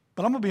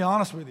 But I'm going to be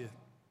honest with you.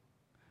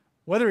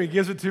 Whether he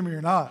gives it to me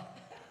or not,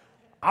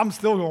 I'm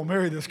still going to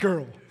marry this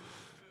girl.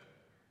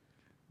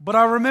 But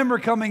I remember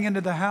coming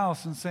into the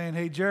house and saying,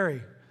 hey,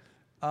 Jerry,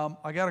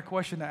 I got a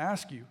question to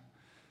ask you.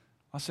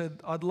 I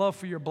said, I'd love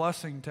for your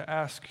blessing to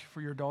ask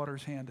for your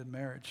daughter's hand in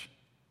marriage.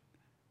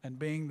 And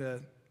being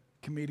the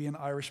comedian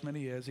Irishman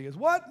he is, he goes,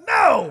 what?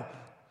 No!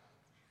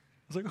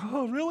 I was like,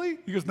 oh, really?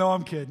 He goes, no,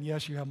 I'm kidding.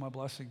 Yes, you have my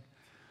blessing.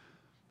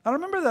 I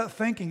remember that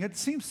thinking, it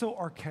seems so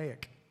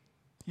archaic.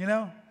 You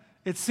know?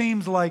 It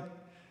seems like,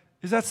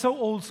 is that so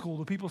old school?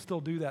 Do people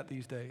still do that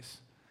these days?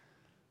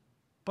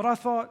 But I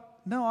thought,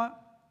 no,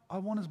 I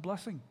want his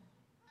blessing.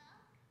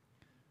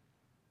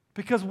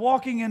 Because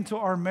walking into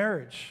our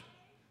marriage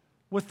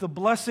with the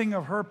blessing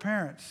of her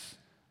parents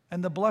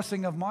and the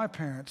blessing of my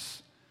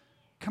parents,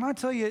 can I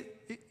tell you,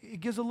 it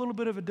gives a little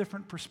bit of a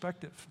different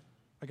perspective.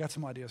 I got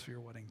some ideas for your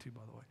wedding too,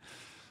 by the way.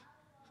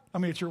 I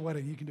mean, it's your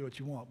wedding. You can do what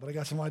you want, but I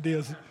got some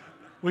ideas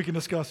we can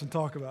discuss and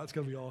talk about. It's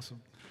going to be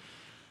awesome.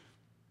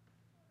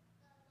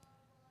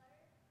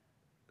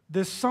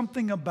 There's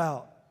something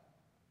about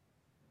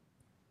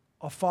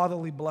a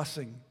fatherly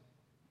blessing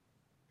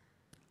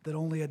that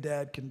only a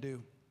dad can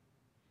do.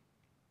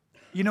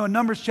 You know, in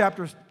Numbers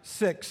chapter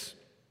 6,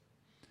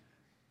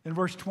 in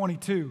verse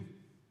 22,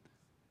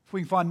 if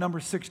we can find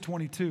Numbers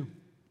 6:22,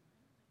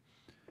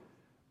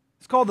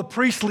 it's called the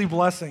priestly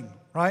blessing,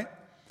 right?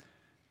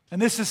 And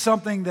this is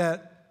something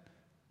that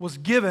was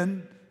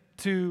given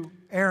to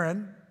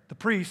Aaron, the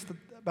priest,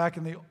 back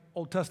in the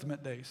Old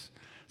Testament days.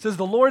 It says,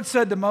 the Lord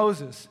said to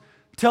Moses,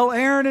 tell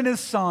Aaron and his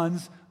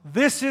sons,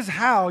 this is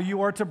how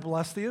you are to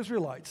bless the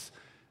Israelites.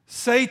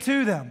 Say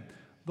to them,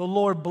 the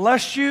Lord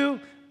bless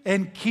you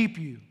and keep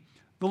you.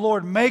 The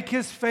Lord make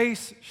his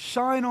face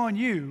shine on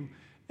you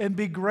and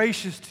be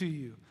gracious to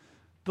you.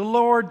 The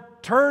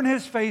Lord turn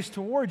his face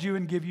toward you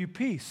and give you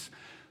peace.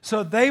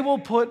 So they will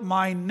put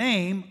my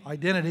name,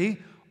 identity,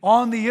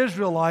 on the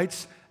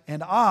Israelites,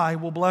 and I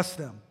will bless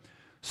them.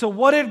 So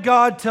what did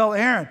God tell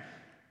Aaron?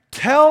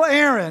 Tell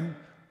Aaron,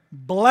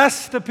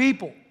 bless the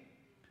people.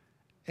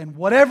 And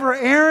whatever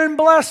Aaron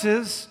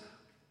blesses,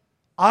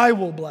 I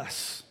will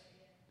bless.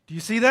 Do you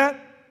see that?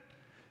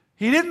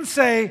 He didn't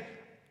say,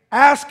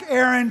 ask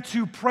Aaron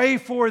to pray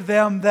for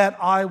them that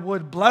I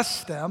would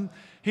bless them.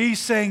 He's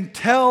saying,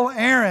 tell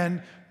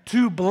Aaron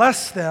to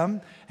bless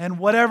them, and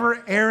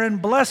whatever Aaron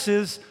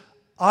blesses,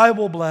 I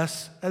will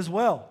bless as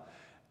well.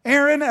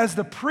 Aaron, as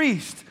the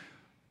priest,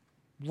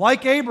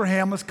 like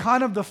Abraham, was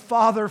kind of the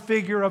father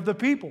figure of the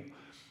people.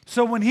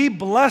 So when he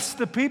blessed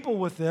the people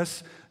with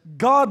this,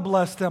 God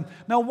blessed them.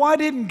 Now, why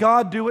didn't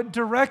God do it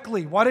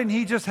directly? Why didn't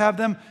he just have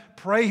them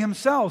pray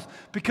himself?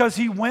 Because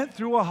he went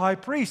through a high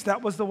priest.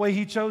 That was the way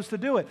he chose to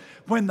do it.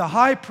 When the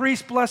high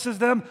priest blesses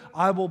them,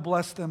 I will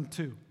bless them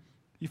too.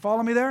 You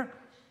follow me there?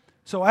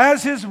 So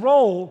as his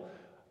role,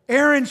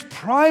 Aaron's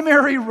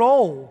primary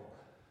role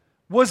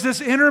was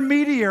this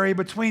intermediary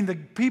between the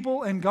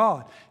people and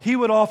God. He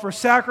would offer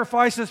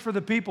sacrifices for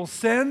the people's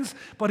sins,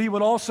 but he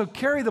would also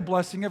carry the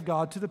blessing of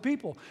God to the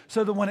people.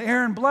 So that when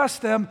Aaron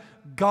blessed them,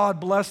 God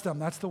blessed them.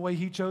 That's the way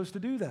he chose to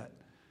do that.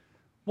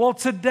 Well,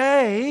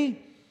 today,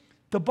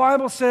 the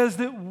Bible says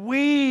that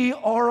we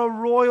are a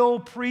royal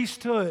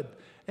priesthood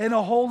and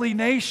a holy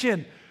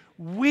nation.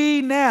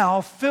 We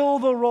now fill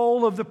the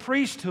role of the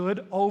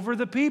priesthood over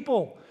the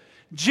people.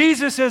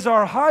 Jesus is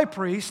our high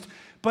priest,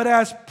 but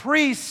as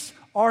priests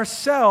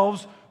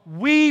ourselves,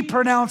 we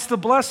pronounce the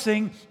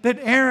blessing that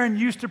Aaron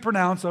used to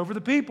pronounce over the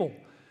people.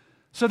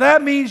 So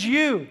that means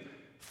you,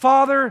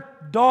 father,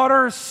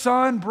 daughter,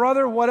 son,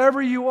 brother,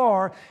 whatever you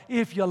are,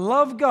 if you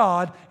love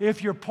God,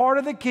 if you're part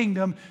of the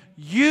kingdom,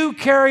 you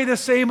carry the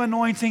same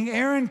anointing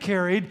Aaron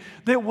carried,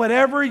 that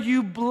whatever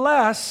you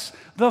bless,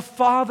 the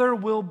Father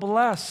will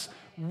bless.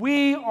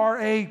 We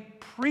are a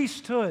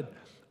priesthood,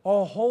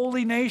 a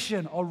holy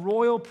nation, a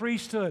royal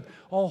priesthood,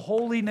 a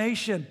holy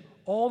nation,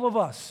 all of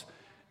us.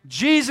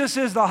 Jesus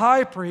is the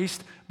high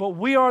priest, but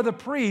we are the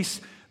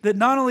priests that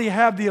not only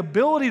have the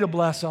ability to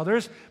bless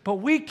others, but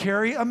we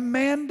carry a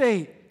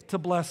mandate to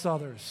bless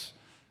others.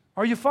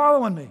 Are you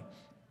following me?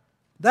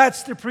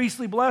 That's the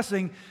priestly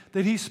blessing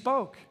that he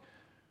spoke.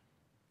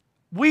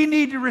 We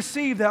need to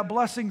receive that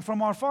blessing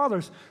from our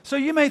fathers. So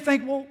you may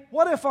think, well,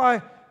 what if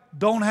I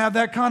don't have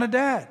that kind of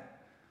dad?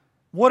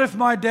 What if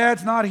my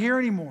dad's not here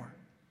anymore?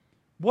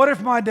 What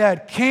if my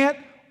dad can't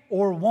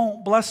or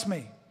won't bless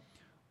me?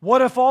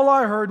 What if all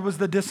I heard was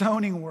the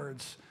disowning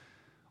words?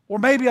 Or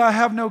maybe I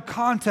have no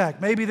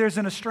contact. Maybe there's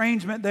an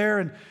estrangement there.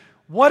 And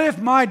what if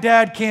my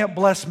dad can't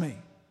bless me?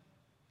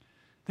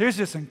 There's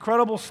this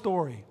incredible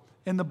story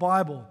in the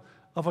Bible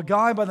of a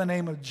guy by the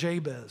name of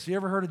Jabez. You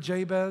ever heard of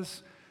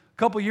Jabez? A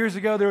couple years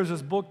ago, there was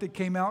this book that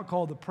came out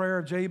called The Prayer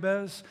of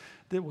Jabez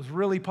that was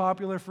really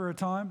popular for a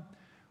time.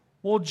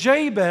 Well,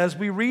 Jabez,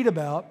 we read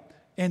about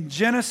in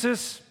 1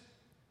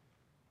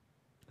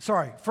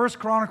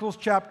 Chronicles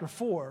chapter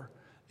 4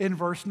 in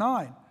verse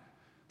 9.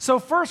 So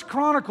 1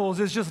 Chronicles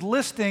is just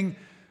listing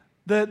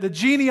the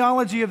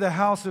genealogy of the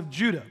house of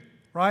Judah,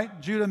 right?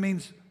 Judah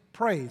means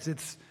praise.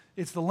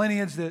 It's the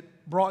lineage that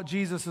brought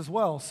Jesus as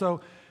well.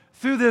 So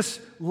through this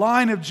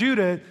line of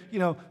Judah,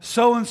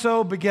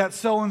 so-and-so begat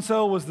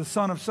so-and-so, was the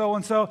son of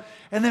so-and-so.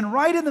 And then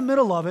right in the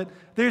middle of it,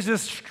 there's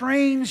this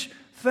strange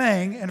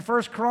thing in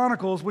 1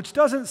 Chronicles, which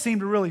doesn't seem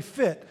to really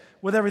fit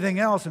with everything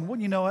else. And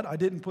wouldn't you know it, I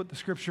didn't put the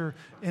scripture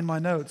in my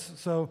notes.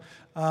 So,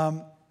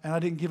 and I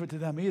didn't give it to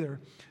them either.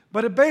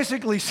 But it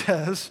basically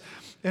says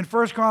in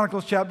 1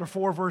 Chronicles chapter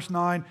 4, verse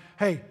 9,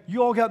 hey,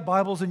 you all got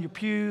Bibles in your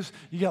pews,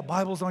 you got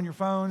Bibles on your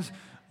phones,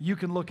 you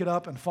can look it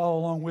up and follow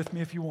along with me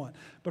if you want.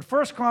 But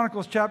 1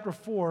 Chronicles chapter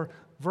 4,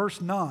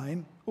 verse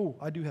 9,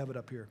 I do have it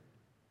up here.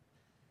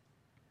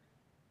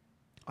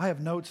 I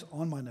have notes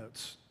on my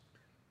notes.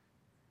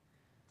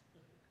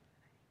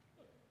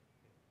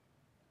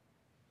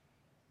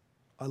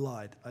 I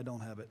lied. I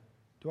don't have it.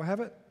 Do I have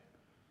it?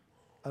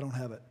 I don't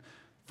have it.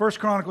 1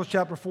 Chronicles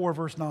chapter 4,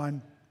 verse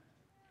 9.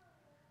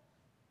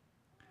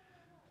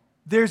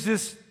 There's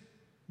this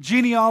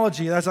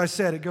genealogy, as I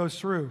said, it goes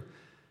through.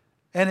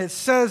 And it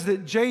says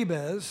that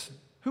Jabez,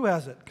 who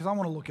has it? Because I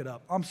want to look it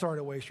up. I'm sorry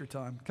to waste your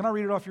time. Can I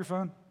read it off your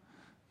phone?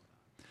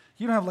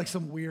 You don't have like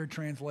some weird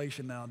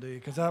translation now, do you?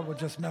 Because that would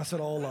just mess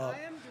it all up. What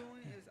I am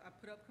doing is I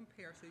put up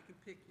compare so you can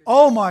pick your...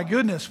 Oh my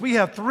goodness, we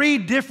have 3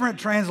 different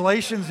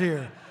translations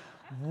here.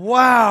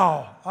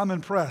 Wow, I'm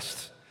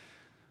impressed.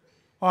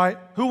 All right,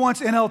 who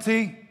wants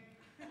NLT?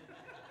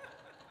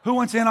 Who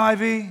wants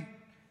NIV?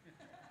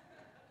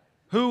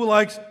 Who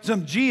likes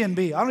some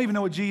G&B? I don't even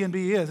know what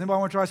G&B is. Anybody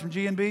want to try some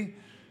G&B?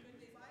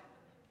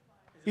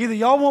 Either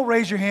y'all won't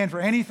raise your hand for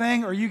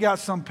anything or you got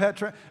some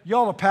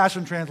y'all a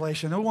Passion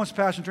Translation. Who wants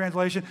Passion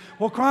Translation?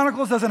 Well,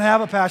 Chronicles doesn't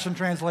have a Passion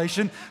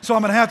Translation, so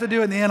I'm going to have to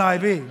do it in the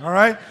NIV, all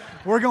right?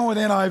 We're going with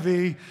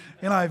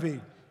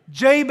NIV.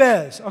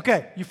 Jabez.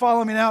 Okay, you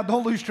follow me now?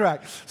 Don't lose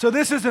track. So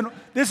this is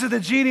the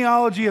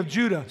genealogy of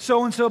Judah.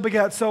 So-and-so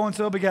begat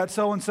so-and-so begat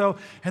so-and-so.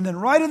 And then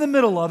right in the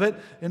middle of it,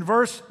 in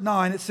verse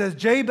 9, it says,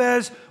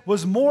 Jabez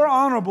was more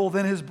honorable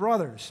than his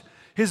brothers.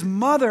 His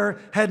mother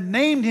had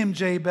named him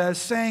Jabez,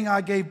 saying, I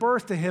gave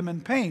birth to him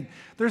in pain.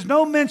 There's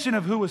no mention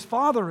of who his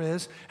father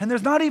is, and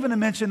there's not even a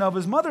mention of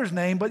his mother's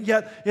name, but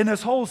yet in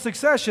this whole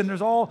succession,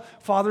 there's all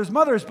fathers,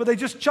 mothers, but they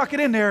just chuck it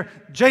in there,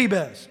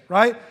 Jabez,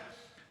 right?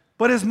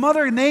 But his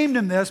mother named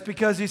him this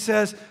because he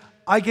says,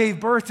 I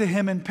gave birth to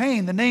him in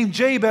pain. The name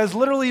Jabez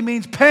literally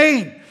means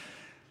pain.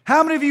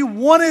 How many of you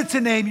wanted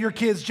to name your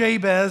kids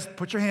Jabez?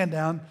 Put your hand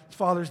down. It's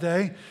Father's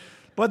Day.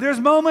 But there's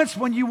moments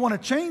when you want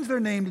to change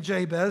their name to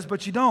Jabez,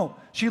 but you don't.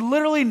 She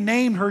literally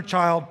named her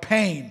child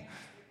Pain.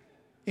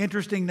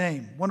 Interesting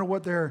name. Wonder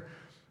what their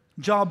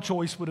job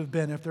choice would have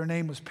been if their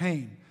name was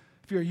Pain.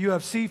 If you're a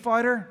UFC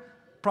fighter,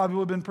 probably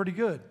would have been pretty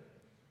good.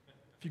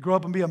 If you grow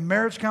up and be a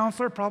marriage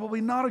counselor, probably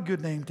not a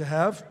good name to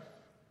have.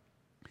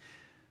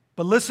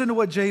 But listen to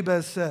what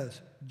Jabez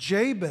says.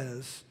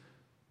 Jabez,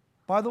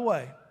 by the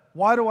way,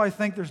 why do I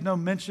think there's no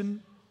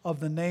mention of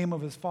the name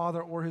of his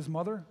father or his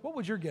mother? What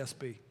would your guess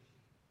be?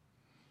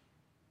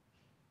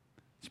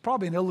 He's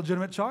probably an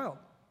illegitimate child.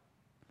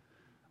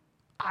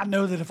 I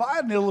know that if I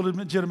had an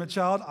illegitimate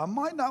child, I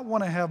might not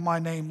want to have my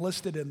name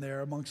listed in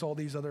there amongst all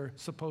these other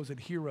supposed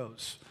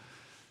heroes.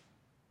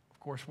 Of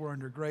course, we're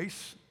under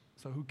grace,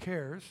 so who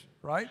cares,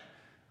 right?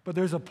 But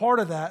there's a part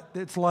of that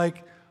that's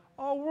like,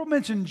 oh, we'll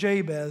mention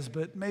Jabez,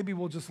 but maybe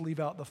we'll just leave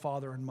out the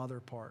father and mother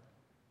part.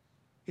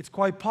 It's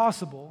quite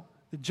possible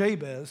that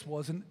Jabez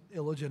was an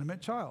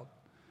illegitimate child.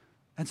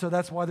 And so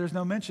that's why there's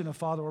no mention of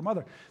father or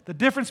mother. The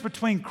difference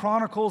between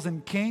Chronicles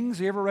and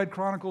Kings, you ever read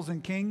Chronicles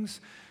and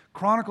Kings?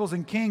 Chronicles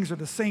and Kings are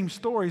the same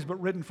stories,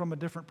 but written from a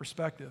different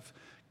perspective.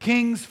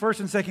 Kings, 1st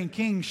and 2nd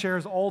Kings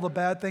shares all the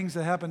bad things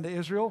that happened to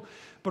Israel,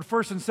 but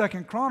 1st and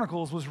 2nd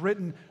Chronicles was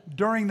written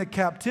during the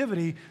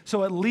captivity,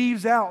 so it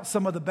leaves out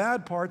some of the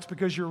bad parts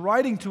because you're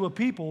writing to a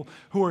people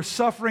who are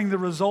suffering the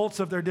results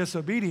of their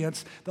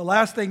disobedience. The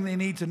last thing they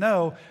need to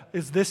know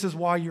is this is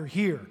why you're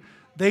here.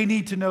 They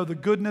need to know the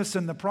goodness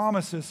and the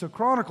promises. So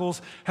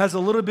Chronicles has a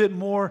little bit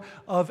more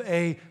of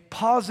a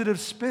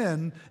positive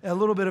spin, a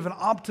little bit of an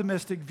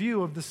optimistic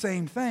view of the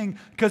same thing,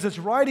 because it's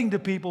writing to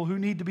people who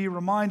need to be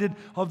reminded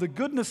of the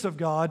goodness of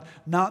God,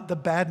 not the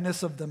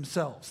badness of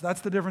themselves.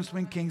 That's the difference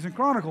between Kings and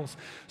Chronicles.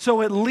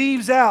 So it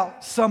leaves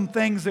out some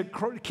things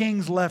that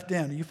Kings left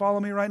in. You follow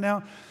me right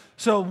now?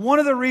 So one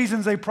of the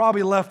reasons they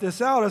probably left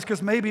this out is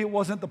because maybe it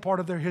wasn't the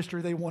part of their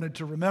history they wanted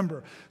to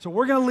remember. So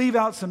we're going to leave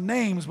out some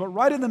names, but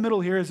right in the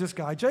middle here is this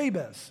guy,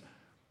 Jabez.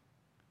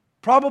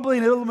 Probably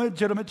an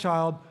illegitimate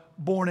child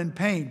born in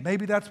pain.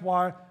 Maybe that's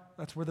where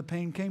the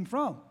pain came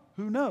from.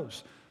 Who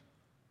knows?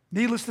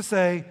 Needless to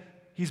say,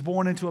 he's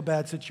born into a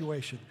bad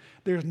situation.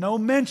 There's no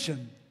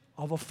mention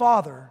of a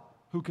father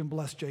who can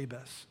bless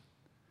Jabez.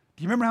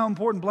 Do you remember how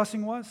important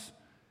blessing was?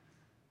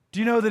 Do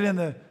you know that in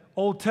the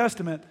Old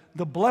Testament,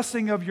 the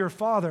blessing of your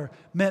father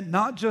meant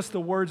not just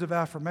the words of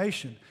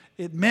affirmation.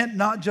 It meant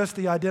not just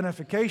the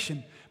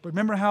identification. But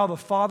remember how the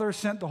Father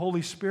sent the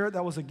Holy Spirit?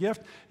 That was a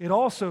gift. It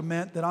also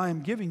meant that I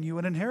am giving you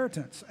an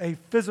inheritance, a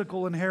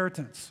physical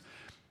inheritance.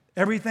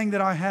 Everything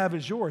that I have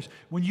is yours.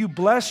 When you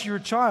bless your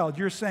child,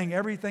 you're saying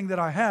everything that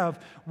I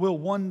have will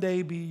one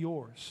day be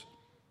yours.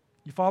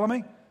 You follow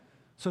me?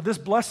 So this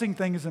blessing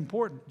thing is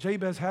important.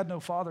 Jabez had no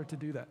father to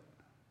do that.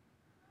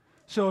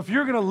 So if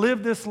you're going to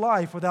live this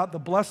life without the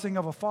blessing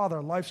of a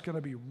father, life's going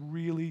to be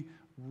really,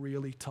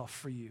 really tough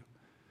for you.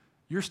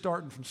 You're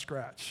starting from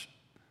scratch.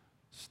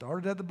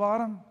 Started at the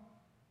bottom,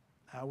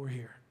 now we're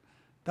here.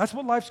 That's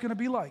what life's going to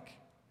be like.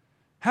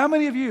 How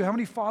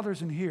many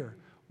fathers in here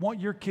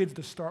want your kids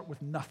to start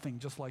with nothing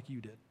just like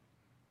you did?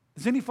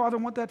 Does any father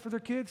want that for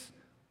their kids?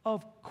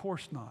 Of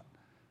course not.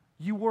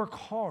 You work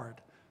hard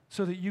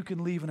so that you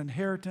can leave an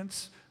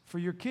inheritance for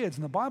your kids.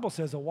 And the Bible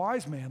says a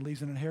wise man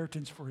leaves an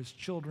inheritance for his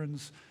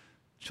children's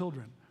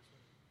children.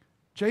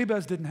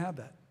 Jabez didn't have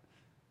that.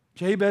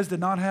 Jabez did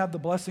not have the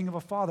blessing of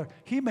a father.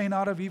 He may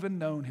not have even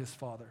known his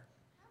father.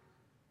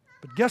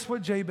 But guess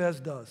what Jabez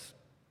does?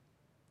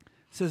 It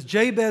says,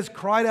 Jabez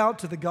cried out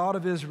to the God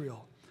of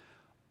Israel,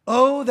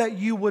 "Oh, that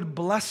you would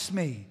bless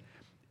me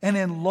and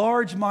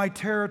enlarge my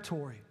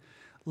territory.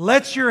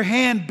 Let your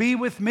hand be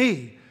with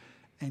me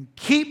and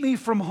keep me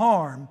from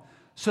harm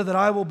so that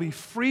I will be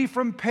free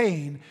from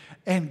pain."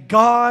 And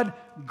God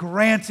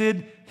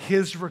granted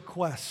his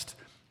request.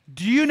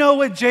 Do you know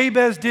what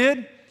Jabez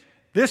did?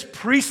 This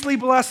priestly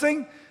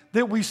blessing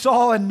that we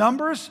saw in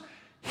Numbers,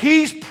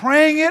 he's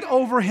praying it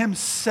over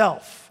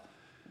himself.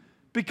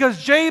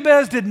 Because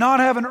Jabez did not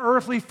have an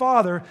earthly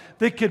father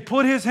that could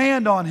put his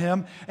hand on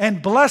him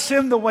and bless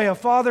him the way a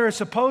father is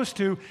supposed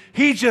to.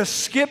 He just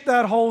skipped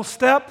that whole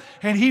step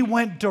and he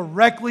went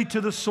directly to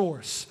the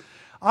source.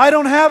 I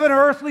don't have an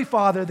earthly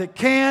father that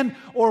can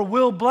or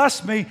will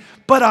bless me,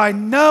 but I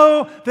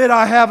know that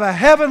I have a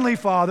heavenly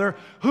Father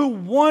who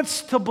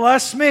wants to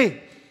bless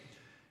me.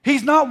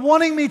 He's not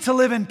wanting me to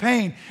live in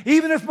pain.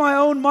 Even if my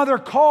own mother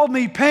called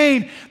me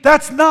pain,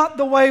 that's not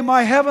the way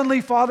my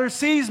heavenly Father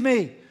sees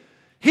me.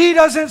 He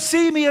doesn't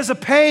see me as a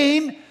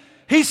pain.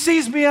 He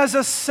sees me as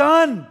a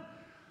son.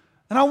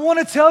 And I want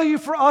to tell you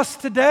for us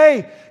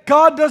today,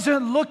 God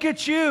doesn't look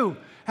at you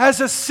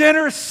as a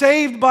sinner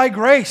saved by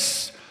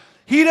grace.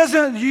 He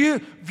doesn't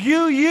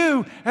view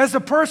you as a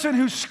person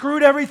who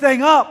screwed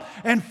everything up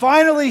and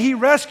finally He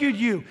rescued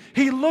you.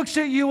 He looks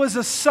at you as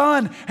a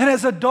son and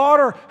as a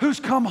daughter who's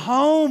come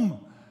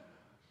home.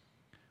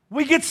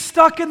 We get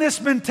stuck in this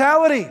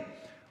mentality.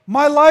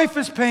 My life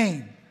is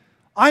pain.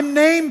 I'm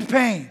named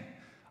pain.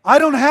 I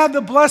don't have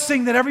the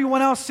blessing that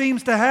everyone else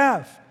seems to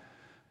have.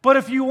 But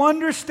if you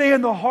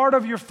understand the heart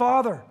of your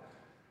Father,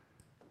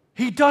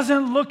 He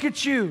doesn't look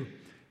at you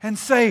and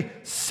say,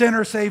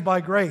 sinner saved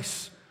by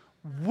grace.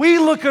 We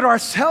look at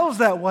ourselves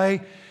that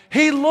way.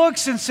 He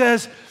looks and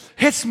says,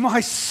 it's my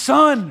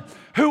son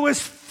who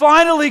has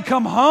finally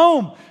come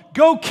home.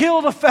 Go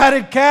kill the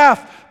fatted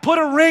calf. Put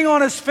a ring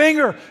on his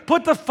finger.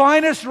 Put the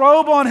finest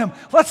robe on him.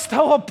 Let's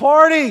throw a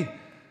party.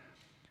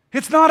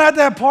 It's not at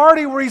that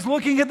party where he's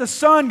looking at the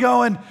son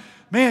going,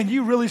 man,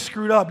 you really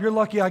screwed up. You're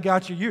lucky I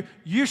got you.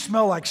 You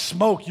smell like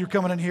smoke. You're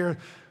coming in here.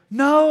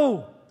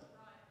 No.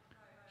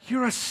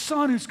 You're a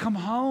son who's come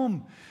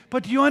home.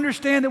 But do you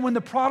understand that when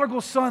the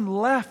prodigal son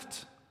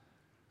left,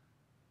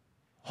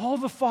 all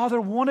the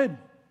father wanted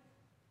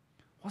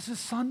was his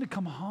son to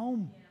come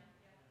home?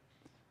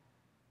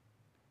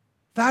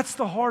 That's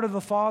the heart of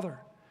the Father.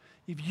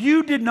 If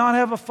you did not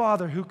have a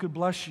father who could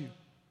bless you,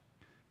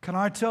 can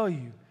I tell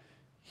you,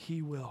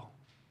 He will.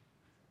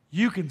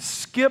 You can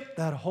skip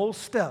that whole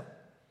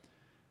step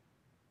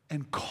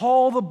and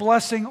call the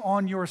blessing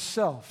on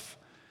yourself,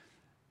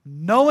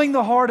 knowing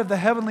the heart of the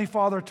Heavenly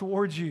Father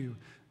towards you,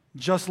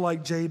 just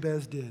like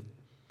Jabez did.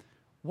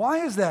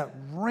 Why is that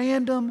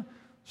random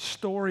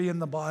story in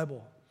the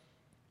Bible?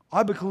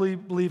 I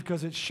believe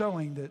because it's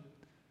showing that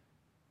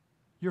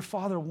your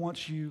Father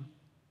wants you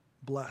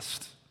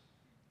blessed.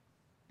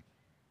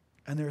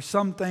 And there are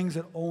some things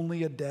that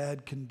only a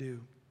dad can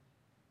do.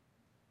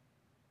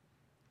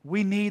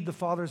 We need the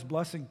Father's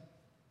blessing.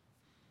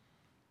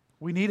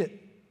 We need it.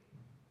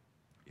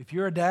 If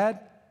you're a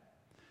dad,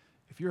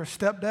 if you're a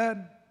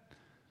stepdad,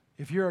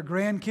 if you're a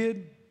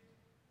grandkid,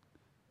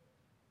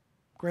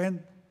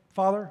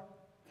 grandfather,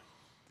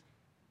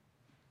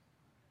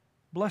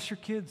 bless your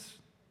kids.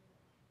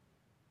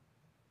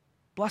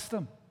 Bless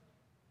them.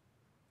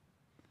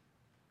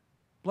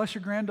 Bless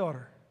your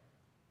granddaughter.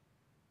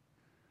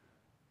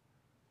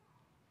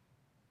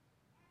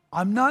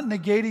 I'm not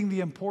negating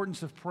the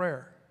importance of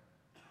prayer,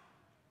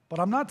 but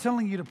I'm not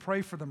telling you to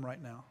pray for them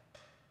right now.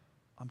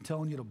 I'm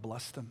telling you to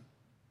bless them.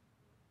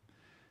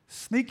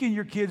 Sneak in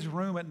your kids'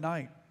 room at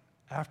night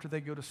after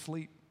they go to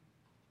sleep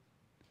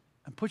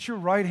and put your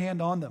right hand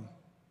on them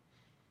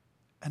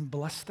and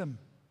bless them.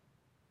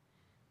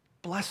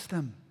 Bless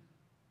them.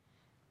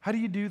 How do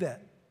you do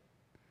that?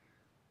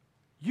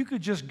 You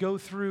could just go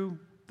through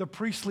the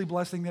priestly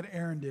blessing that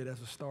Aaron did as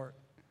a start.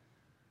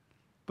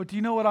 But do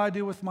you know what I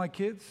do with my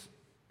kids?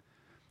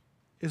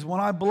 Is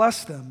when I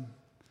bless them,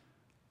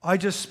 I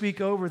just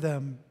speak over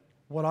them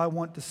what I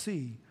want to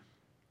see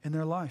in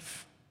their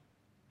life.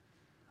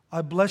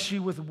 I bless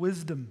you with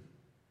wisdom.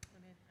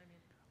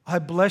 I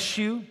bless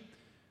you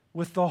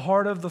with the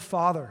heart of the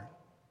Father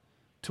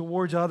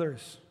towards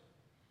others.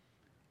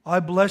 I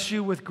bless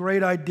you with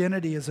great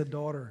identity as a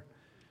daughter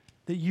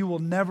that you will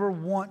never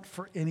want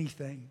for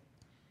anything.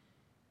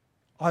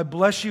 I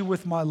bless you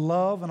with my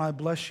love and I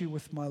bless you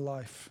with my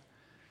life.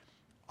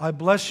 I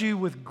bless you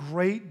with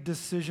great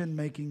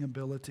decision-making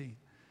ability.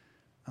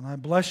 And I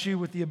bless you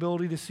with the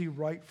ability to see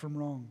right from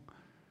wrong.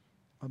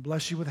 I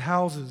bless you with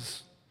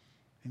houses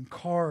and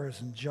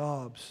cars and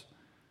jobs.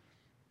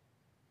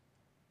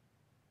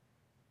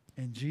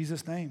 In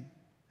Jesus' name,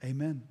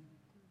 amen.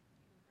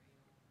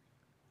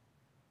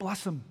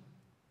 Bless them.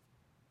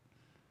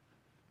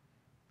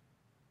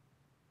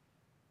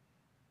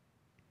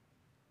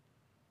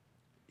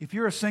 If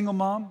you're a single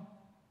mom,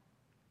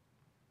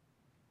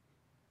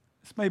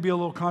 this may be a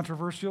little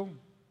controversial.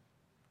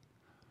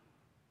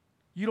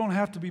 You don't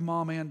have to be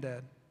mom and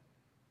dad.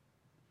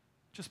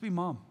 Just be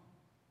mom.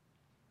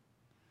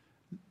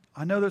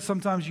 I know that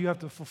sometimes you have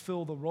to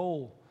fulfill the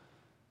role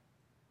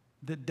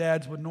that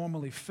dads would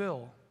normally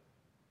fill,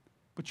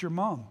 but you're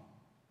mom.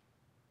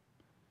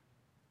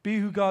 Be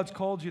who God's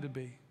called you to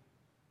be.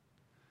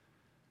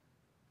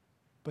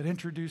 But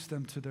introduce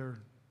them to their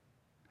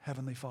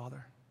Heavenly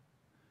Father.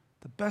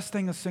 The best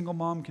thing a single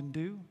mom can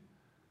do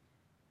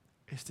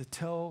is to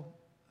tell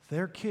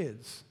their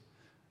kids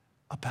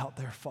about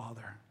their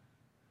Father,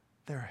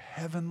 their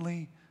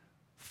Heavenly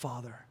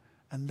Father.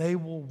 And they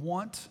will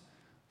want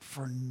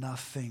for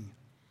nothing.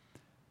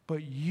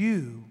 But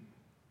you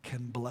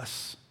can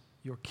bless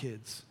your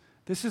kids.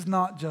 This is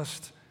not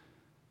just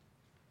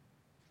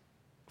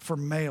for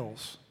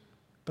males,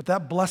 But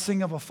that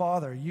blessing of a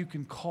father, you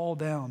can call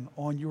down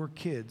on your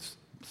kids,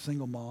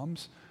 single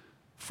moms,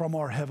 from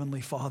our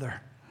Heavenly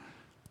Father.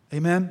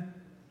 Amen?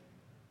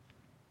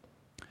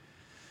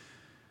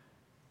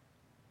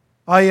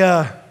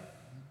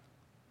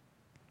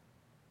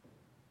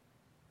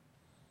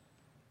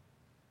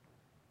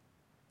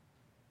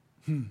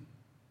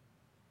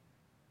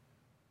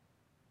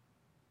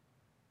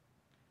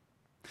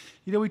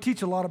 You know, we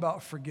teach a lot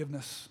about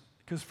forgiveness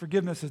because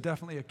forgiveness is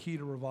definitely a key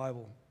to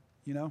revival,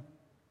 you know?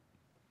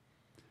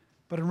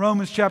 But in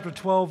Romans chapter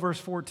 12, verse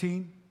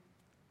 14,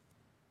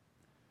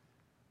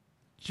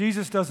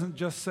 Jesus doesn't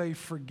just say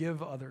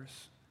forgive others,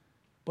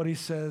 but he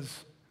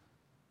says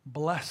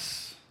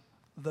bless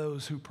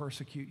those who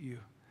persecute you.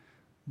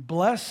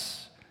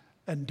 Bless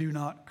and do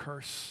not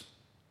curse.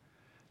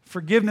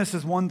 Forgiveness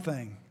is one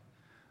thing.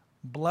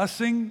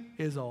 Blessing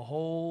is a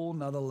whole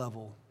nother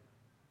level.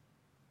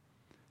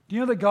 Do you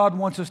know that God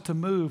wants us to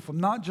move from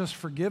not just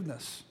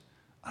forgiveness?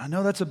 I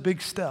know that's a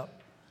big step,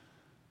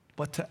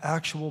 but to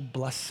actual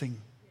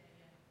blessing.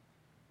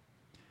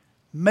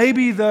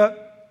 Maybe the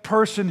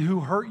person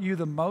who hurt you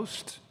the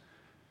most,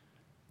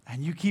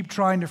 and you keep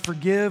trying to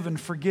forgive and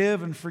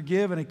forgive and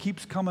forgive, and it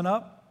keeps coming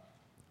up,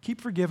 keep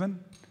forgiving,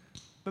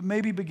 but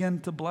maybe begin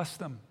to bless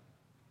them.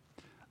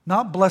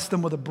 Not bless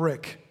them with a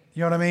brick, you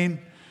know what I mean?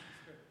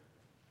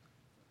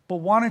 But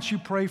why don't you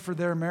pray for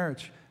their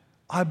marriage?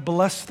 I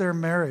bless their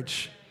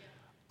marriage.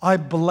 I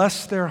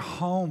bless their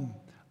home.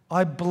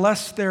 I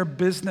bless their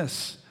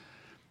business.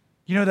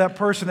 You know that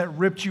person that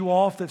ripped you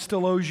off that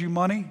still owes you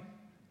money?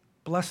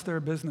 Bless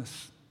their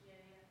business.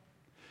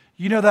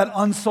 You know that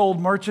unsold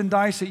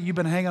merchandise that you've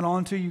been hanging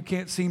on to you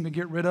can't seem to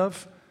get rid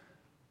of?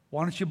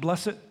 Why don't you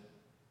bless it?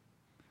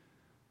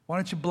 Why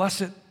don't you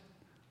bless it?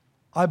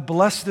 I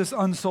bless this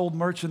unsold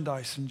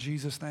merchandise in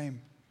Jesus'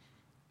 name,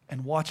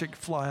 and watch it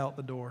fly out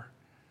the door.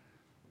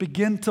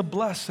 Begin to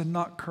bless and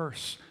not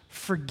curse.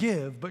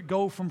 Forgive, but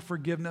go from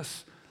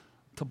forgiveness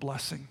to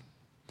blessing.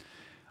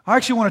 I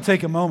actually want to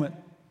take a moment.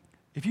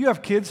 If you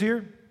have kids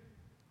here,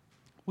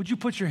 would you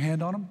put your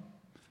hand on them?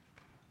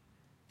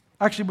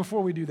 Actually,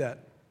 before we do that,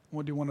 I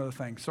want to do one other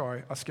thing.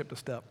 Sorry, I skipped a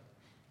step.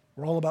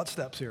 We're all about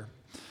steps here.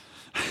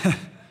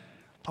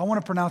 I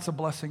want to pronounce a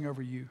blessing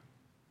over you.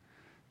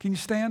 Can you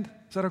stand?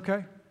 Is that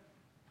okay?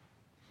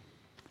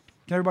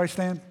 Can everybody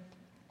stand?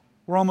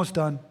 We're almost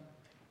done.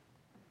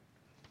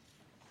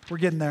 We're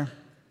getting there.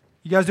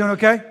 You guys doing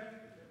okay?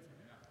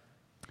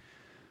 I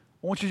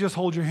want you to just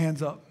hold your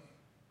hands up,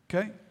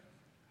 okay?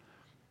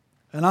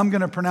 And I'm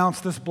going to pronounce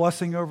this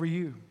blessing over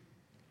you.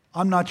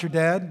 I'm not your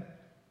dad,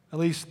 at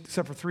least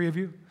except for 3 of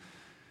you.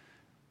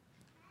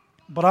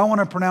 But I want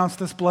to pronounce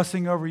this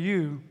blessing over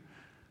you,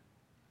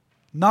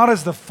 not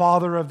as the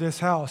father of this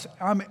house.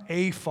 I'm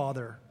a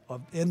father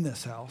in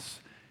this house.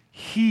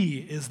 He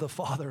is the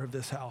father of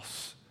this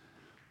house.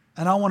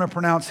 And I want to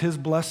pronounce his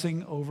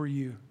blessing over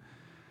you.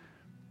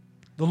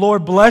 The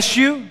Lord bless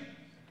you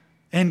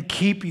and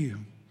keep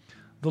you.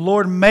 The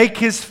Lord make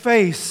his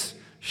face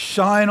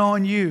shine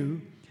on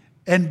you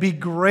and be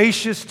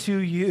gracious to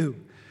you.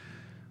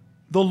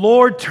 The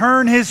Lord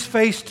turn his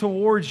face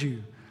towards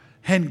you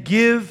and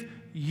give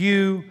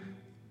you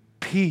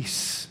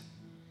peace.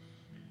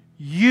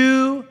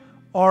 You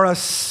are a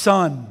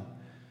son.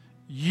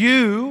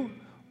 You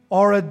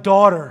are a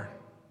daughter.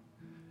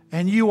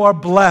 And you are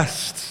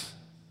blessed.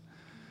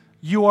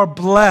 You are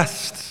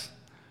blessed.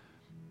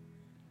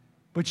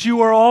 But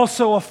you are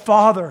also a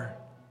father.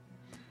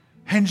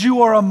 And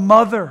you are a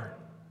mother.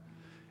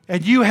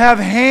 And you have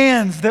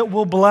hands that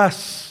will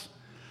bless.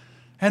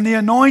 And the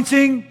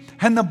anointing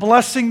and the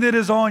blessing that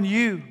is on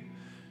you,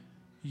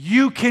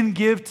 you can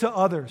give to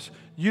others.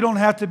 You don't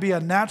have to be a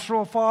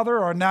natural father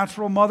or a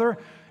natural mother.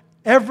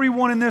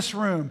 Everyone in this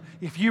room,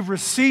 if you've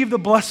received the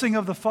blessing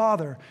of the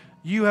Father,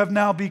 you have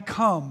now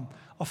become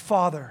a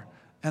father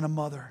and a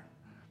mother.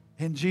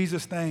 In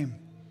Jesus' name,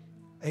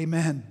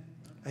 amen.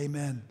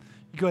 Amen.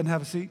 You go ahead and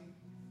have a seat.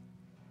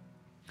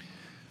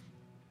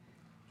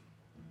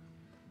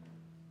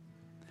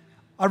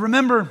 I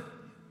remember,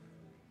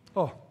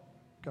 got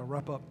to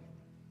wrap up.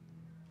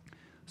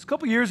 It's a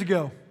couple years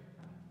ago,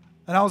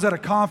 and I was at a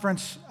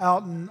conference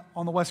out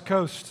on the West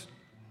Coast.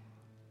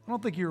 I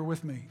don't think you were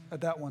with me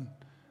at that one.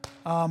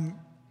 And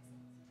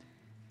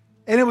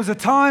it was a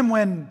time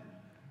when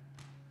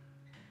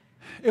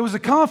it was a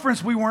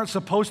conference we weren't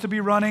supposed to be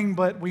running,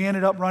 but we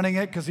ended up running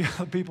it because the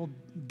other people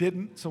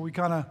didn't. So we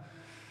kind of,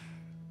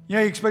 you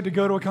expect to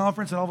go to a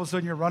conference and all of a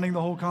sudden you're running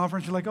the whole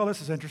conference. You're like, oh,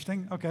 this is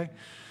interesting. Okay.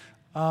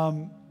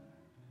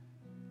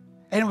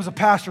 And it was a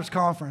pastor's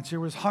conference. There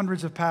was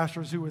hundreds of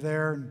pastors who were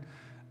there.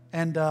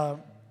 And I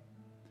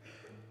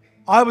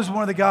was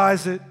one of the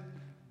guys that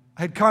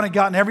had kind of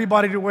gotten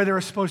everybody to where they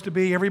were supposed to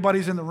be.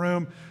 Everybody's in the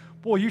room.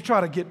 Boy, you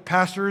try to get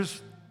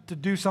pastors to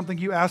do something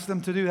you ask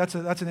them to do. That's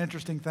an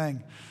interesting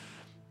thing.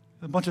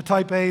 A bunch of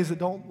type A's that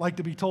don't like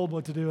to be told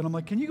what to do. And I'm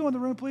like, can you go in the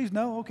room, please?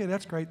 No? Okay,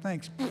 that's great.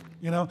 Thanks.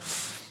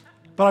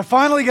 But I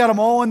finally got them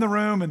all in the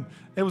room, and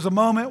it was a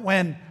moment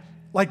when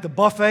like the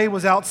buffet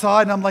was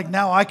outside, and I'm like,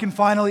 now I can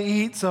finally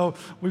eat. So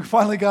we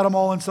finally got them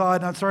all inside,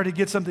 and I'm starting to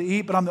get something to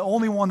eat, but I'm the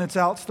only one that's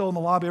out still in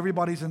the lobby.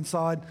 Everybody's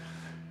inside.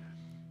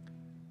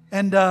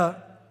 And I'm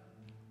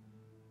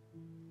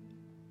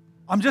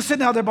just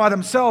sitting out there by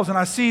themselves, and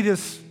I see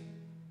this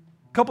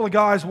couple of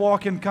guys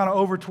walking kind of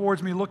over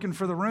towards me looking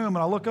for the room, and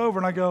I look over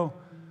and I go,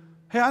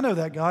 hey, I know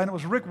that guy, and it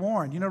was Rick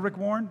Warren. You know Rick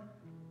Warren?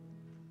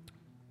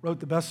 Wrote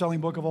the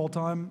best-selling book of all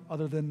time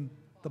other than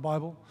the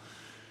Bible.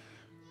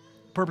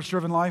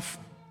 Purpose-Driven Life.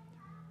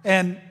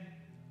 And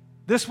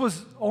this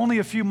was only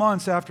a few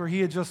months after he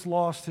had just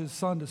lost his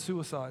son to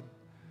suicide.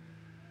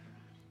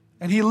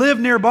 And he lived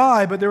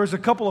nearby, but there was a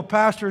couple of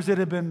pastors that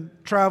had been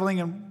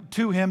traveling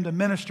to him to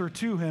minister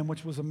to him,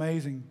 which was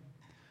amazing.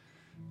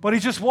 But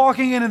he's just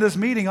walking into this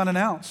meeting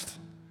unannounced.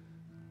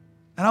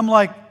 And I'm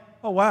like,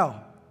 oh,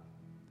 wow.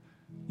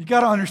 You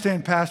got to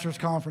understand pastors'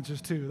 conferences,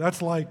 too.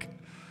 That's like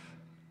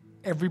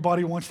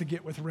everybody wants to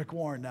get with Rick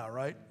Warren now,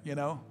 right? You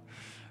know?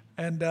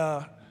 And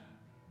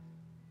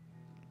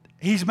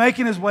he's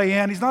making his way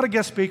in. He's not a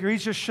guest speaker.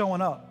 He's just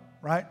showing up,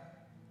 right?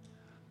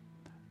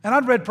 And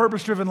I'd read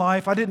Purpose-Driven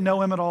Life. I didn't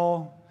know him at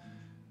all,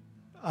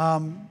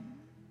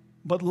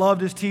 but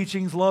loved his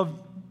teachings, loved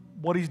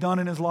what he's done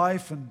in his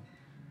life. And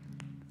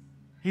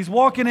he's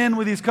walking in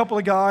with these couple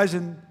of guys,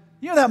 and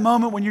you know that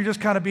moment when you're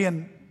just kind of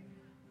being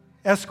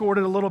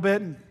escorted a little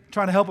bit and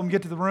trying to help him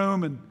get to the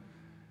room. And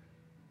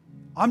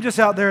I'm just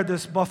out there at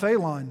this buffet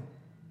line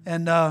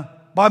and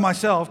by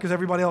myself because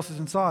everybody else is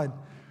inside.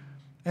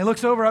 And he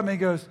looks over at me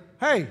and goes,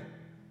 hey.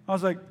 I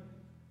was like,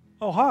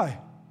 oh, hi.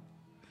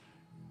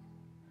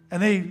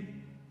 And he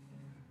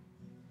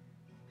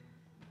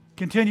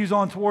continues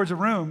on towards the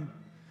room.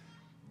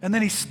 And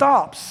then he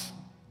stops.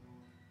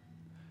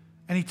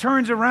 And he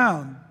turns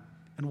around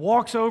and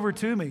walks over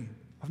to me.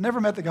 I've never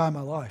met the guy in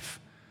my life.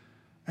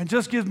 And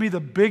just gives me the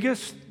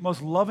biggest,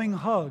 most loving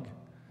hug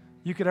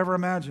you could ever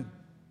imagine.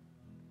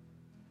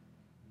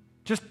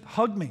 Just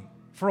hugged me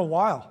for a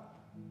while.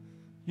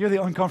 You know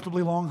the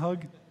uncomfortably long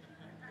hug?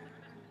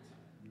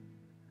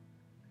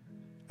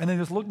 And then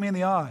just looked me in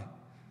the eye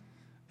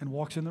and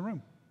walks in the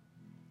room.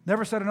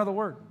 Never said another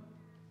word.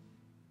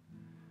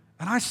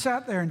 And I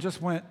sat there and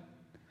just went,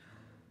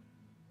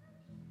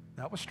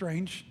 that was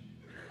strange.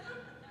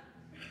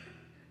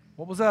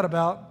 What was that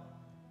about?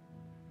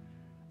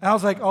 And I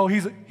was like, oh,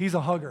 he's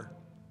a hugger.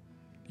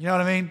 You know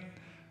what I mean?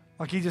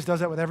 Like he just does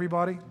that with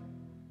everybody.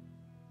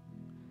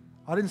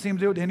 I didn't see him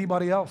do it to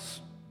anybody else.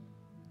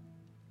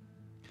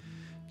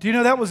 Do you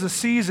know that was a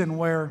season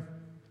where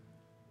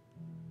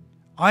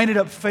I ended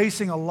up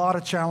facing a lot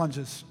of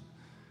challenges,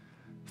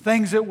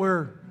 things that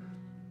were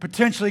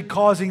potentially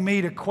causing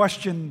me to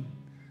question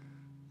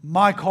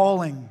my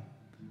calling,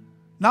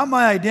 not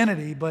my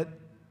identity, but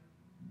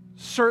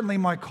certainly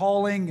my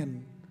calling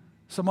and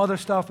some other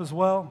stuff as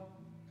well.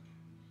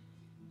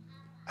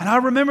 And I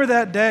remember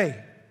that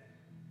day.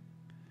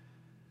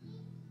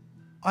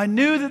 I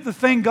knew that the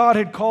thing God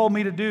had called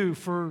me to do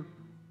for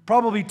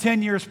probably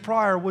 10 years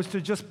prior was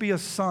to just be a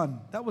son.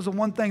 That was the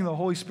one thing the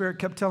Holy Spirit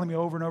kept telling me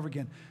over and over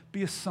again.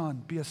 Be a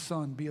son, be a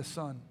son, be a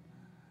son.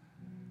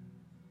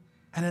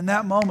 And in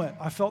that moment,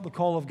 I felt the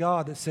call of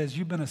God that says,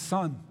 you've been a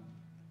son.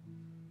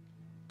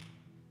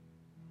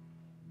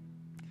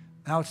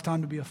 Now it's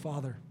time to be a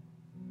father.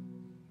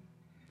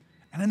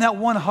 And in that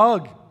one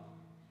hug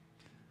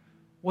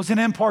was an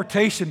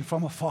impartation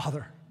from a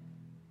father.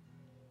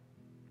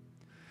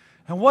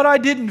 And what I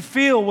didn't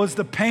feel was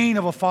the pain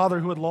of a father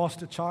who had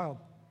lost a child.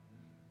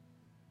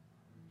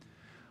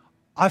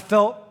 I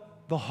felt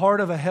the heart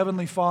of a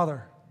heavenly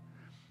Father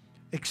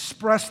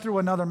expressed through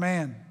another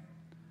man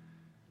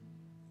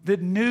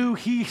that knew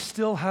he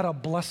still had a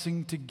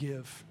blessing to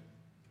give.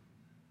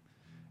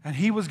 And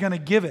he was going to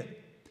give it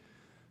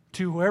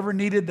to whoever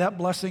needed that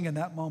blessing in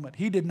that moment.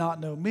 He did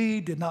not know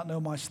me, did not know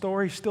my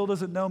story, still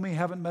doesn't know me,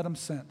 haven't met him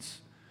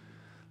since.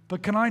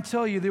 But can I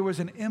tell you, there was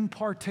an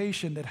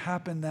impartation that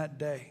happened that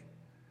day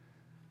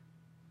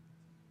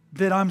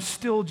that I'm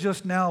still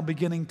just now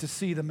beginning to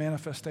see the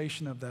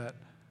manifestation of that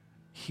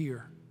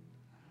here.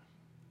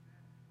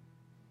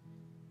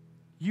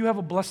 You have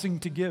a blessing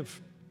to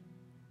give,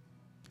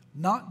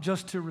 not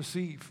just to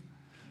receive.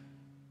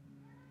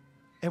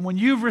 And when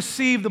you've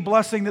received the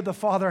blessing that the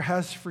Father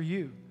has for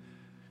you,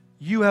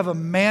 you have a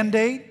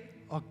mandate,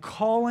 a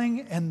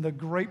calling, and the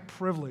great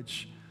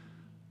privilege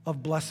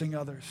of blessing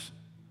others.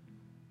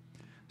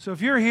 So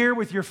if you're here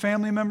with your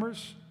family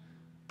members,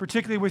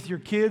 particularly with your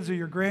kids or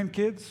your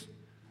grandkids,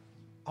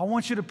 I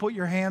want you to put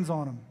your hands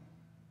on them.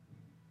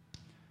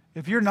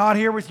 If you're not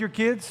here with your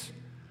kids,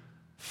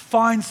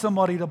 find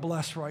somebody to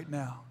bless right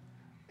now.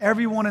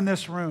 Everyone in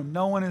this room,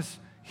 no one is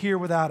here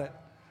without it.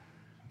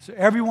 So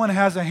everyone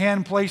has a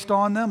hand placed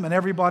on them, and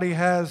everybody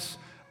has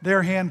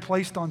their hand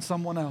placed on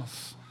someone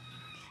else.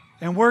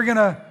 And we're going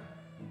to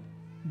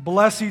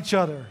bless each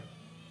other.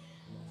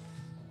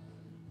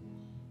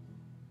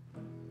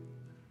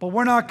 But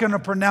we're not going to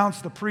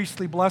pronounce the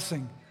priestly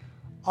blessing.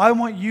 I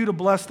want you to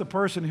bless the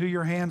person who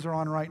your hands are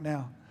on right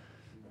now.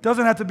 It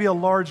doesn't have to be a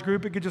large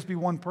group. It could just be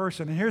one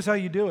person. And here's how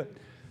you do it.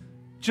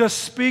 Just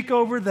speak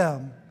over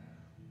them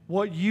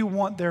what you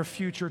want their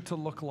future to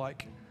look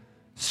like.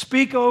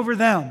 Speak over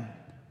them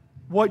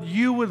what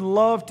you would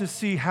love to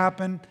see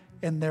happen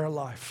in their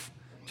life.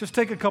 Just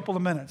take a couple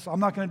of minutes. I'm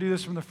not going to do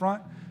this from the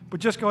front, but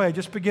just go ahead.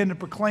 Just begin to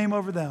proclaim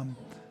over them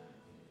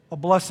a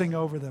blessing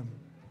over them.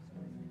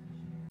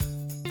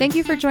 Thank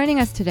you for joining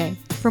us today.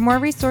 For more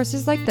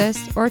resources like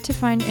this or to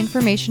find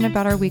information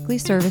about our weekly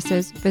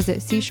services, visit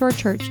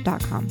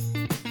seashorechurch.com.